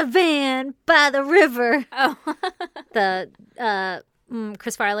what? In a van by the river. Oh. The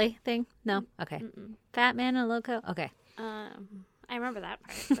Chris Farley thing? No? Okay. Mm-mm. Fat Man and Loco? Okay. I remember that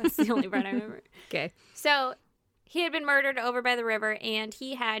part. That's the only part I remember. Okay. So he had been murdered over by the river, and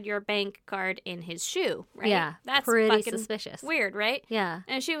he had your bank card in his shoe, right? Yeah. That's pretty fucking suspicious. weird, right? Yeah.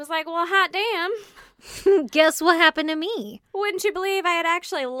 And she was like, well, hot damn. Guess what happened to me? Wouldn't you believe I had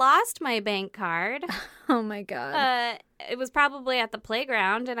actually lost my bank card? Oh my God. It was probably at the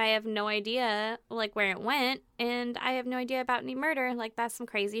playground, and I have no idea, like, where it went, and I have no idea about any murder. Like, that's some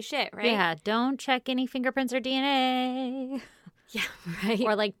crazy shit, right? Yeah. Don't check any fingerprints or DNA. Yeah, right.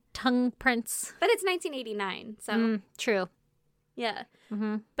 Or like tongue prints. But it's 1989, so, True. yeah.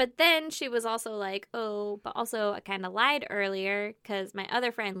 Mm-hmm. But then she was also like, oh, but also I kind of lied earlier because my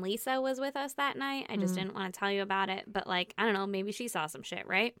other friend Lisa was with us that night. I just didn't want to tell you about it. But, like, I don't know, maybe she saw some shit,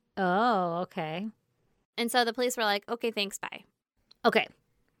 right? Oh, okay. And so the police were like, okay, thanks, bye. Okay.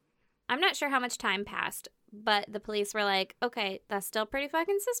 I'm not sure how much time passed, but the police were like, okay, that's still pretty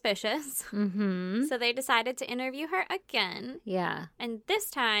fucking suspicious. Mm-hmm. So they decided to interview her again. Yeah. And this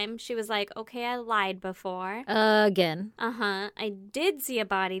time she was like, okay, I lied before. Again. I did see a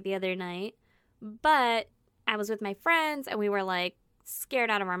body the other night, but I was with my friends and we were like scared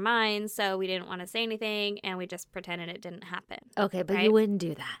out of our minds. So we didn't want to say anything and we just pretended it didn't happen. Okay, but Right? you wouldn't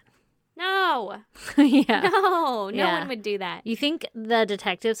do that. No, Yeah. no Yeah. one would do that. You think the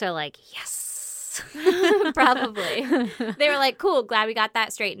detectives are like, yes. Probably. They were like, cool, glad we got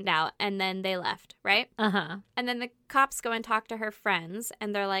that straightened out. And then they left, right? Uh-huh. And then the cops go and talk to her friends,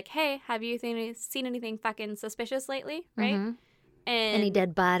 and they're like, hey, have you seen anything fucking suspicious lately, right? Mhm. And Any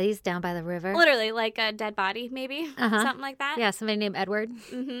dead bodies down by the river? literally, like a dead body, maybe? Uh-huh. Something like that? Yeah, somebody named Edward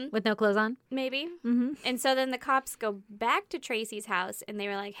Mm-hmm. with no clothes on. Maybe. Mm-hmm. And so then the cops go back to Tracy's house, and they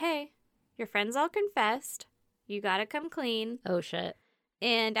were like, hey, your friends all confessed. You gotta come clean. Oh, shit.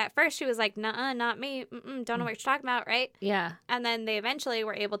 And at first she was like, nuh-uh, not me. Don't know what you're talking about, right? Yeah. And then they eventually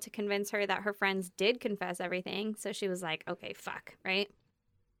were able to convince her that her friends did confess everything. So she was like, okay, fuck, right?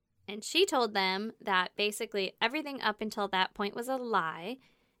 And she told them that basically everything up until that point was a lie.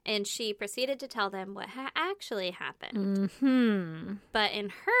 And she proceeded to tell them what actually happened. Mm-hmm. But in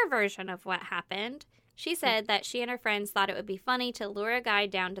her version of what happened, she said that she and her friends thought it would be funny to lure a guy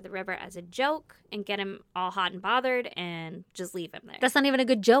down to the river as a joke and get him all hot and bothered and just leave him there. That's not even a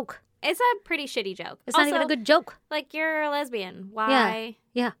good joke. It's a pretty shitty joke. It's not even a good joke. Like, you're a lesbian. Why?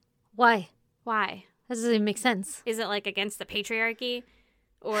 Yeah. Why? Why? That doesn't even make sense. Is it, like, against the patriarchy?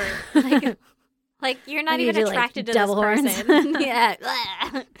 Or, like you're not Maybe you even do, like, attracted to devil this horns. person. Yeah.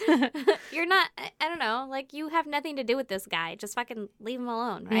 You're not, I don't know, like, you have nothing to do with this guy. Just fucking leave him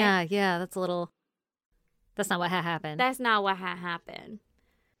alone, right? Yeah, that's a little... That's not what happened. That's not what happened.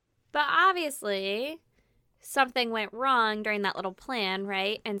 But obviously, something went wrong during that little plan,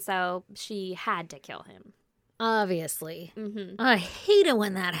 right? And so she had to kill him. Obviously. Mm-hmm. I hate it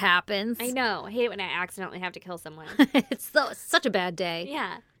when that happens. I know. I hate it when I accidentally have to kill someone. It's such a bad day.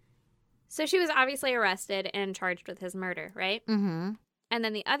 Yeah. So she was obviously arrested and charged with his murder, right? Mm-hmm. And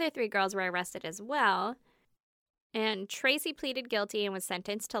then the other 3 girls were arrested as well. And Tracy pleaded guilty and was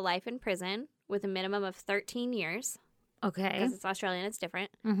sentenced to life in prison with a minimum of 13 years. Okay. Because it's Australian, it's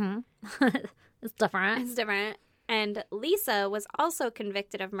different. Mm-hmm. It's different. It's different. And Lisa was also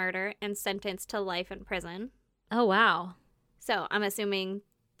convicted of murder and sentenced to life in prison. Oh, wow. So I'm assuming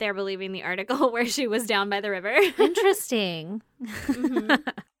they're believing the article where she was down by the river. Interesting. Mm-hmm.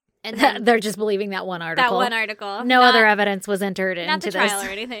 And then They're just believing that one article. that one article. No Not- other evidence was entered Not into the this. trial or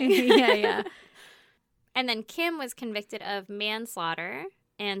anything. Yeah. And then Kim was convicted of manslaughter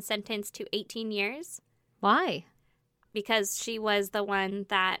and sentenced to 18 years Why? because she was the one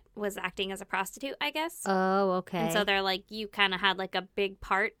that was acting as a prostitute, I guess. Oh, okay. And so they're like, you kind of had like a big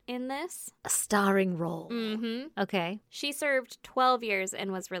part in this. a starring role. Mm-hmm. Okay. She served 12 years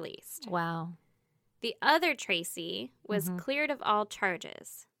and was released. Wow. The other Tracy was cleared of all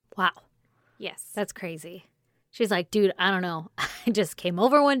charges. Wow. Yes. That's crazy. She's like, dude, I don't know. I just came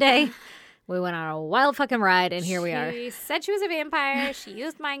over one day. We went on a wild fucking ride, and here we are. She said she was a vampire. She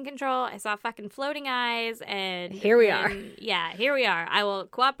used mind control. I saw fucking floating eyes, and Here we are. Yeah, here we are. I will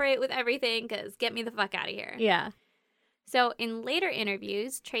cooperate with everything because get me the fuck out of here. Yeah. So in later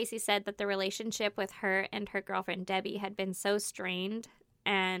interviews, Tracy said that the relationship with her and her girlfriend Debbie had been so strained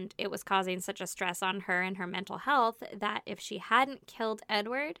and it was causing such a stress on her and her mental health that if she hadn't killed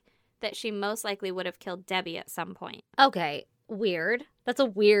Edward, that she most likely would have killed Debbie at some point. Okay. Weird. That's a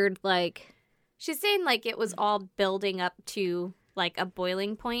weird, like... She's saying like it was all building up to like a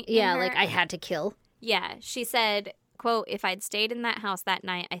boiling point. in Yeah, her. like I had to kill. Yeah, she said, quote, "If I'd stayed in that house that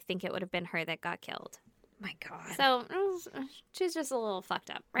night, I think it would have been her that got killed." My God. So she's just a little fucked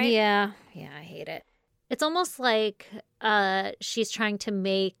up, right? Yeah. Yeah, I hate it. It's almost like she's trying to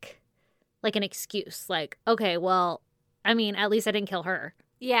make like an excuse. Like, okay, well, I mean, at least I didn't kill her.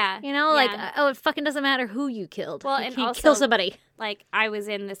 Yeah. You know, yeah. like, oh, it fucking doesn't matter who you killed. Well, You and can't also- kill somebody. Like, I was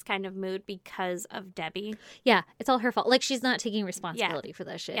in this kind of mood because of Debbie. Yeah, it's all her fault. Like, she's not taking responsibility for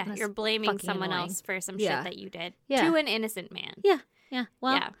that shit. Yeah, That's you're blaming fucking someone annoying. else for some Yeah. shit that you did Yeah. to an innocent man. Yeah, yeah.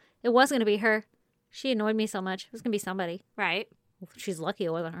 Well, Yeah. it was going to be her. She annoyed me so much. It was going to be somebody. Right? She's lucky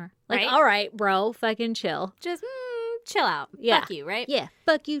it wasn't her. Like, Right? all right, bro, fucking chill. Just chill out. Yeah. Fuck you, right? Yeah,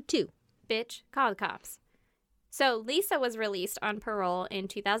 fuck you too. Bitch, call the cops. So Lisa was released on parole in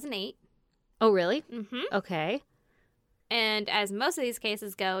 2008. Oh, really? Mm-hmm. Okay. And as most of these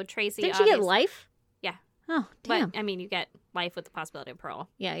cases go, Tracy Didn't she get obvious- life? Yeah. Oh, damn. But, I mean, you get life with the possibility of parole.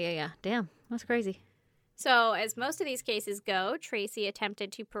 Yeah. Damn, that's crazy. So as most of these cases go, Tracy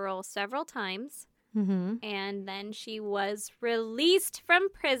attempted to parole several times. Mm-hmm. And then she was released from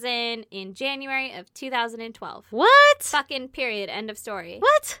prison in January of 2012. What? Fucking period. End of story.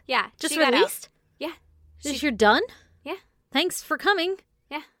 What? Yeah. Just she got out. released? Yeah. You're done? Yeah. Thanks for coming.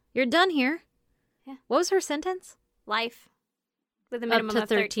 Yeah. You're done here. Yeah. What was her sentence? Life. With a minimum Up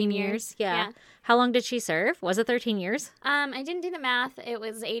to of 13 years. Yeah. How long did she serve? Was it 13 years? I didn't do the math. It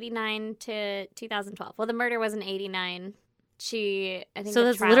was 89 to 2012. Well, the murder was in 89. I think So the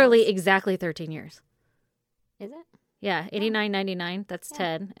that's trial literally was- exactly 13 years. Is it? Yeah, 89, 99, that's Yeah.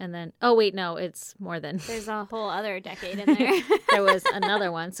 10. And then, oh, wait, no, it's more than. There's a whole other decade in there. There was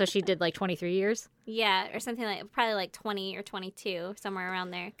another one. So she did like 23 years? Yeah, or something like, probably like 20 or 22, somewhere around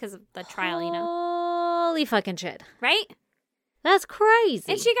there, because of the trial, you know. Holy fucking shit. Right? That's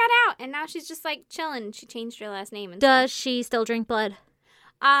crazy. And she got out, and now she's just like chilling. She changed her last name and Does she still drink blood? stuff.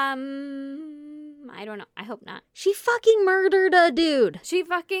 I don't know. I hope not. She fucking murdered a dude. She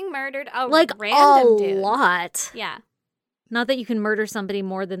fucking murdered a Like random a dude. lot. Yeah, Not that you can murder somebody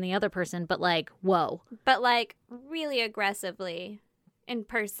more than the other person, but like, whoa. but like really aggressively and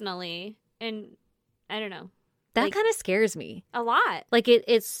personally, and I don't know, That Like- kind of scares me. a lot. Like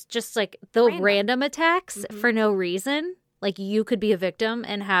it's just like the Random. random attacks Mhm. for no reason. Like you could be a victim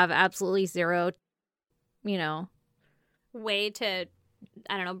and have absolutely zero, you know, Way to,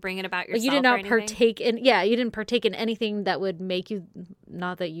 I don't know, bring it about like yourself. you did or not anything. partake in. Yeah, you didn't partake in anything that would make you.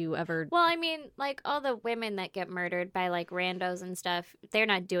 Not that you ever. Well, I mean, like all the women that get murdered by like randos and stuff, they're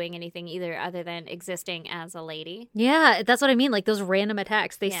not doing anything either other than existing as a lady. Yeah, that's what I mean. Like those random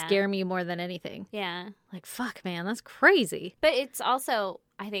attacks, they Yeah. scare me more than anything. Yeah. Like fuck, man, that's crazy. But it's also,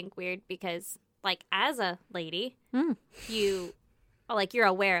 I think, weird because, like, as a lady, Mm. you're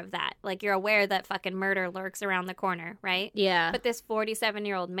aware of that. Like, you're aware that fucking murder lurks around the corner, right? Yeah. But this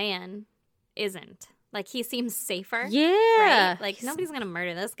 47-year-old man isn't. Like, he seems safer. Yeah. Right? Like, nobody's going to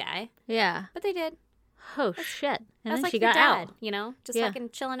murder this guy. Yeah. But they did. Oh shit. And That's then like she your got dad, out. you know? Just Yeah. fucking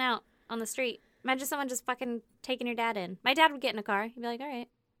chilling out on the street. Imagine someone just fucking taking your dad in. My dad would get in a car. He'd be like, all right,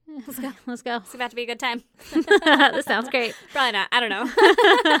 Let's go. Let's go. it's about to be a good time. This sounds great. Probably not. I don't know.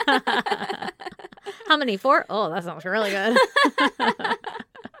 How many? 4? Oh, that sounds really good.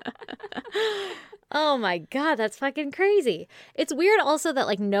 Oh my god, that's fucking crazy. It's weird also that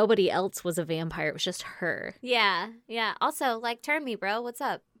like nobody else was a vampire. It was just her. Yeah. Yeah. Also, like, turn me, bro. What's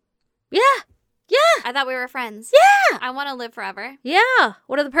up? Yeah. Yeah. I thought we were friends. Yeah. I want to live forever. Yeah.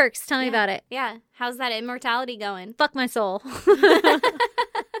 What are the perks? Tell me Yeah. about it. Yeah. How's that immortality going? Fuck my soul.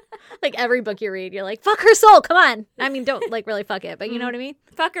 Like every book you read, you're like, fuck her soul. Come on. I mean, don't like really fuck it, but you know what I mean?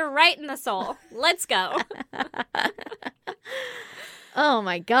 Fuck her right in the soul. Let's go. Oh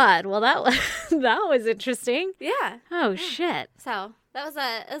my god. Well, that was that was interesting. Yeah. Oh shit. So that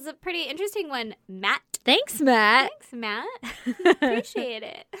was a pretty interesting one, Matt. Thanks, Matt. Thanks, Matt. Appreciate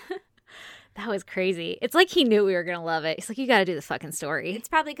it. That was crazy. It's like he knew we were gonna love it. He's like, you got to do the fucking story. It's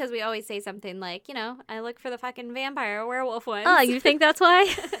probably because we always say something like, you know, I look for the fucking vampire or werewolf ones. Oh, you think that's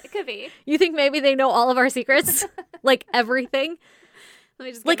why? It could be. You think maybe they know all of our secrets? Like everything? Let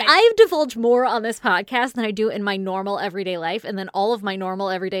me just Like get my- I've divulged more on this podcast than I do in my normal everyday life, and then all of my normal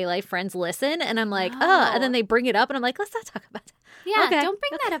everyday life friends listen, and I'm like, No. and then they bring it up, and I'm like, let's not talk about that. Yeah, Okay. don't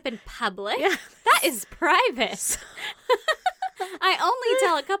bring that up in public. Yeah. That is private. I only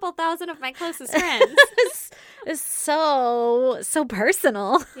tell a couple thousand of my closest friends. It's so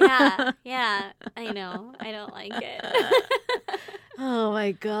personal. Yeah, I know. I don't like it. Oh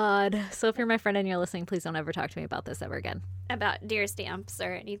my god. So if you're my friend and you're listening, please don't ever talk to me about this ever again. About deer stamps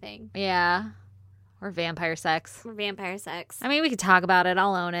or anything. Yeah. Or vampire sex. Or vampire sex. I mean, we could talk about it.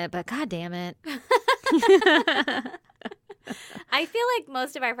 I'll own it, but god damn it. I feel like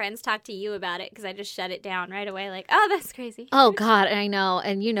most of our friends talk to you about it because I just shut it down right away. Like, oh, that's crazy. Oh, God, I know.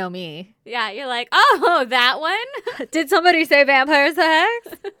 And you know me. Yeah, you're like, oh, that one? Did somebody say vampire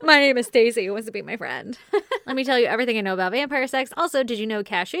sex? My name is Stacy, who wants to be my friend. Let me tell you everything I know about vampire sex. Also, did you know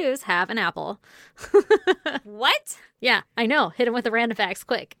cashews have an apple? What? Yeah, I know. Hit him with the random facts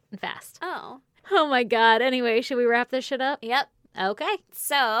quick and fast. Oh. Oh, my God. Anyway, should we wrap this shit up? Yep. Okay.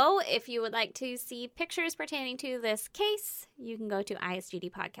 So, if you would like to see pictures pertaining to this case, you can go to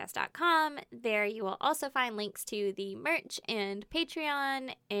isgdpodcast.com. There you will also find links to the merch and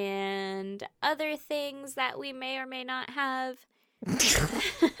Patreon and other things that we may or may not have.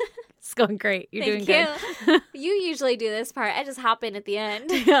 It's going great. You're doing Thank good. you. You usually do this part. I just hop in at the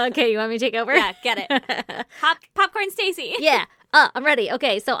end. Okay, you want me to take over? Yeah, get it. Popcorn Stacy. Yeah. I'm ready.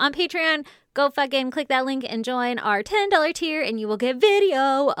 Okay, so on Patreon, go fucking click that link and join our $10 tier, and you will get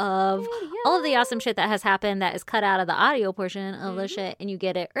video of all of the awesome shit that has happened that is cut out of the audio portion of the shit, and you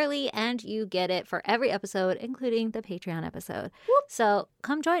get it early, and you get it for every episode, including the Patreon episode. Whoop. So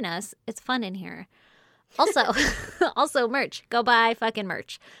come join us. It's fun in here. Also, merch. Go buy fucking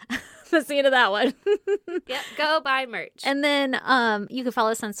merch. Let's see into that one. Yep, go buy merch. And then you can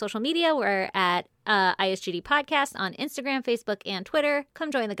follow us on social media. We're at ISGD Podcast on Instagram, Facebook, and Twitter.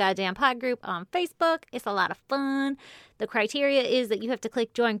 Come join the goddamn pod group on Facebook. It's a lot of fun. The criteria is that you have to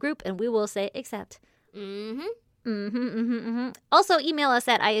click join group, and we will say accept. Also, email us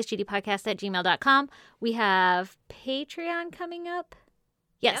at isgdpodcast@gmail.com. We have Patreon coming up.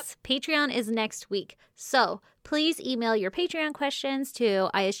 Yes, yep. Patreon is next week. So please email your Patreon questions to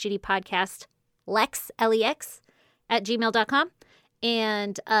isgdpodcast Lex, L-E-X, @gmail.com.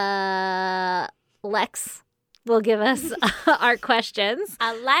 And Lex will give us our questions.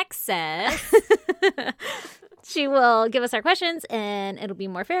 Alexis. She will give us our questions, and it'll be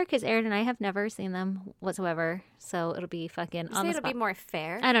more fair because Erin and I have never seen them whatsoever. So it'll be fucking on the spot. It'll be more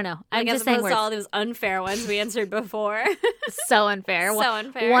fair. I don't know. I'm just saying all those unfair ones we answered before. So unfair. So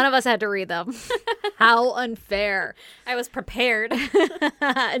unfair. One of us had to read them. How unfair. I was prepared.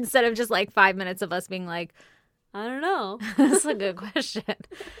 Instead of just like 5 minutes of us being like, I don't know. That's a good question.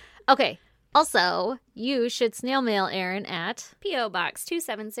 Okay. Also, you should snail mail Erin at P.O. Box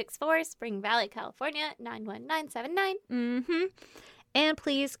 2764, Spring Valley, California, 91979. And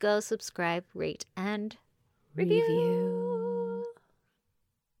please go subscribe, rate, and review.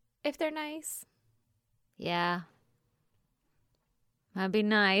 If they're nice. Yeah. That'd be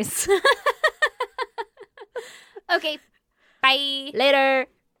nice. Okay. Bye. Later.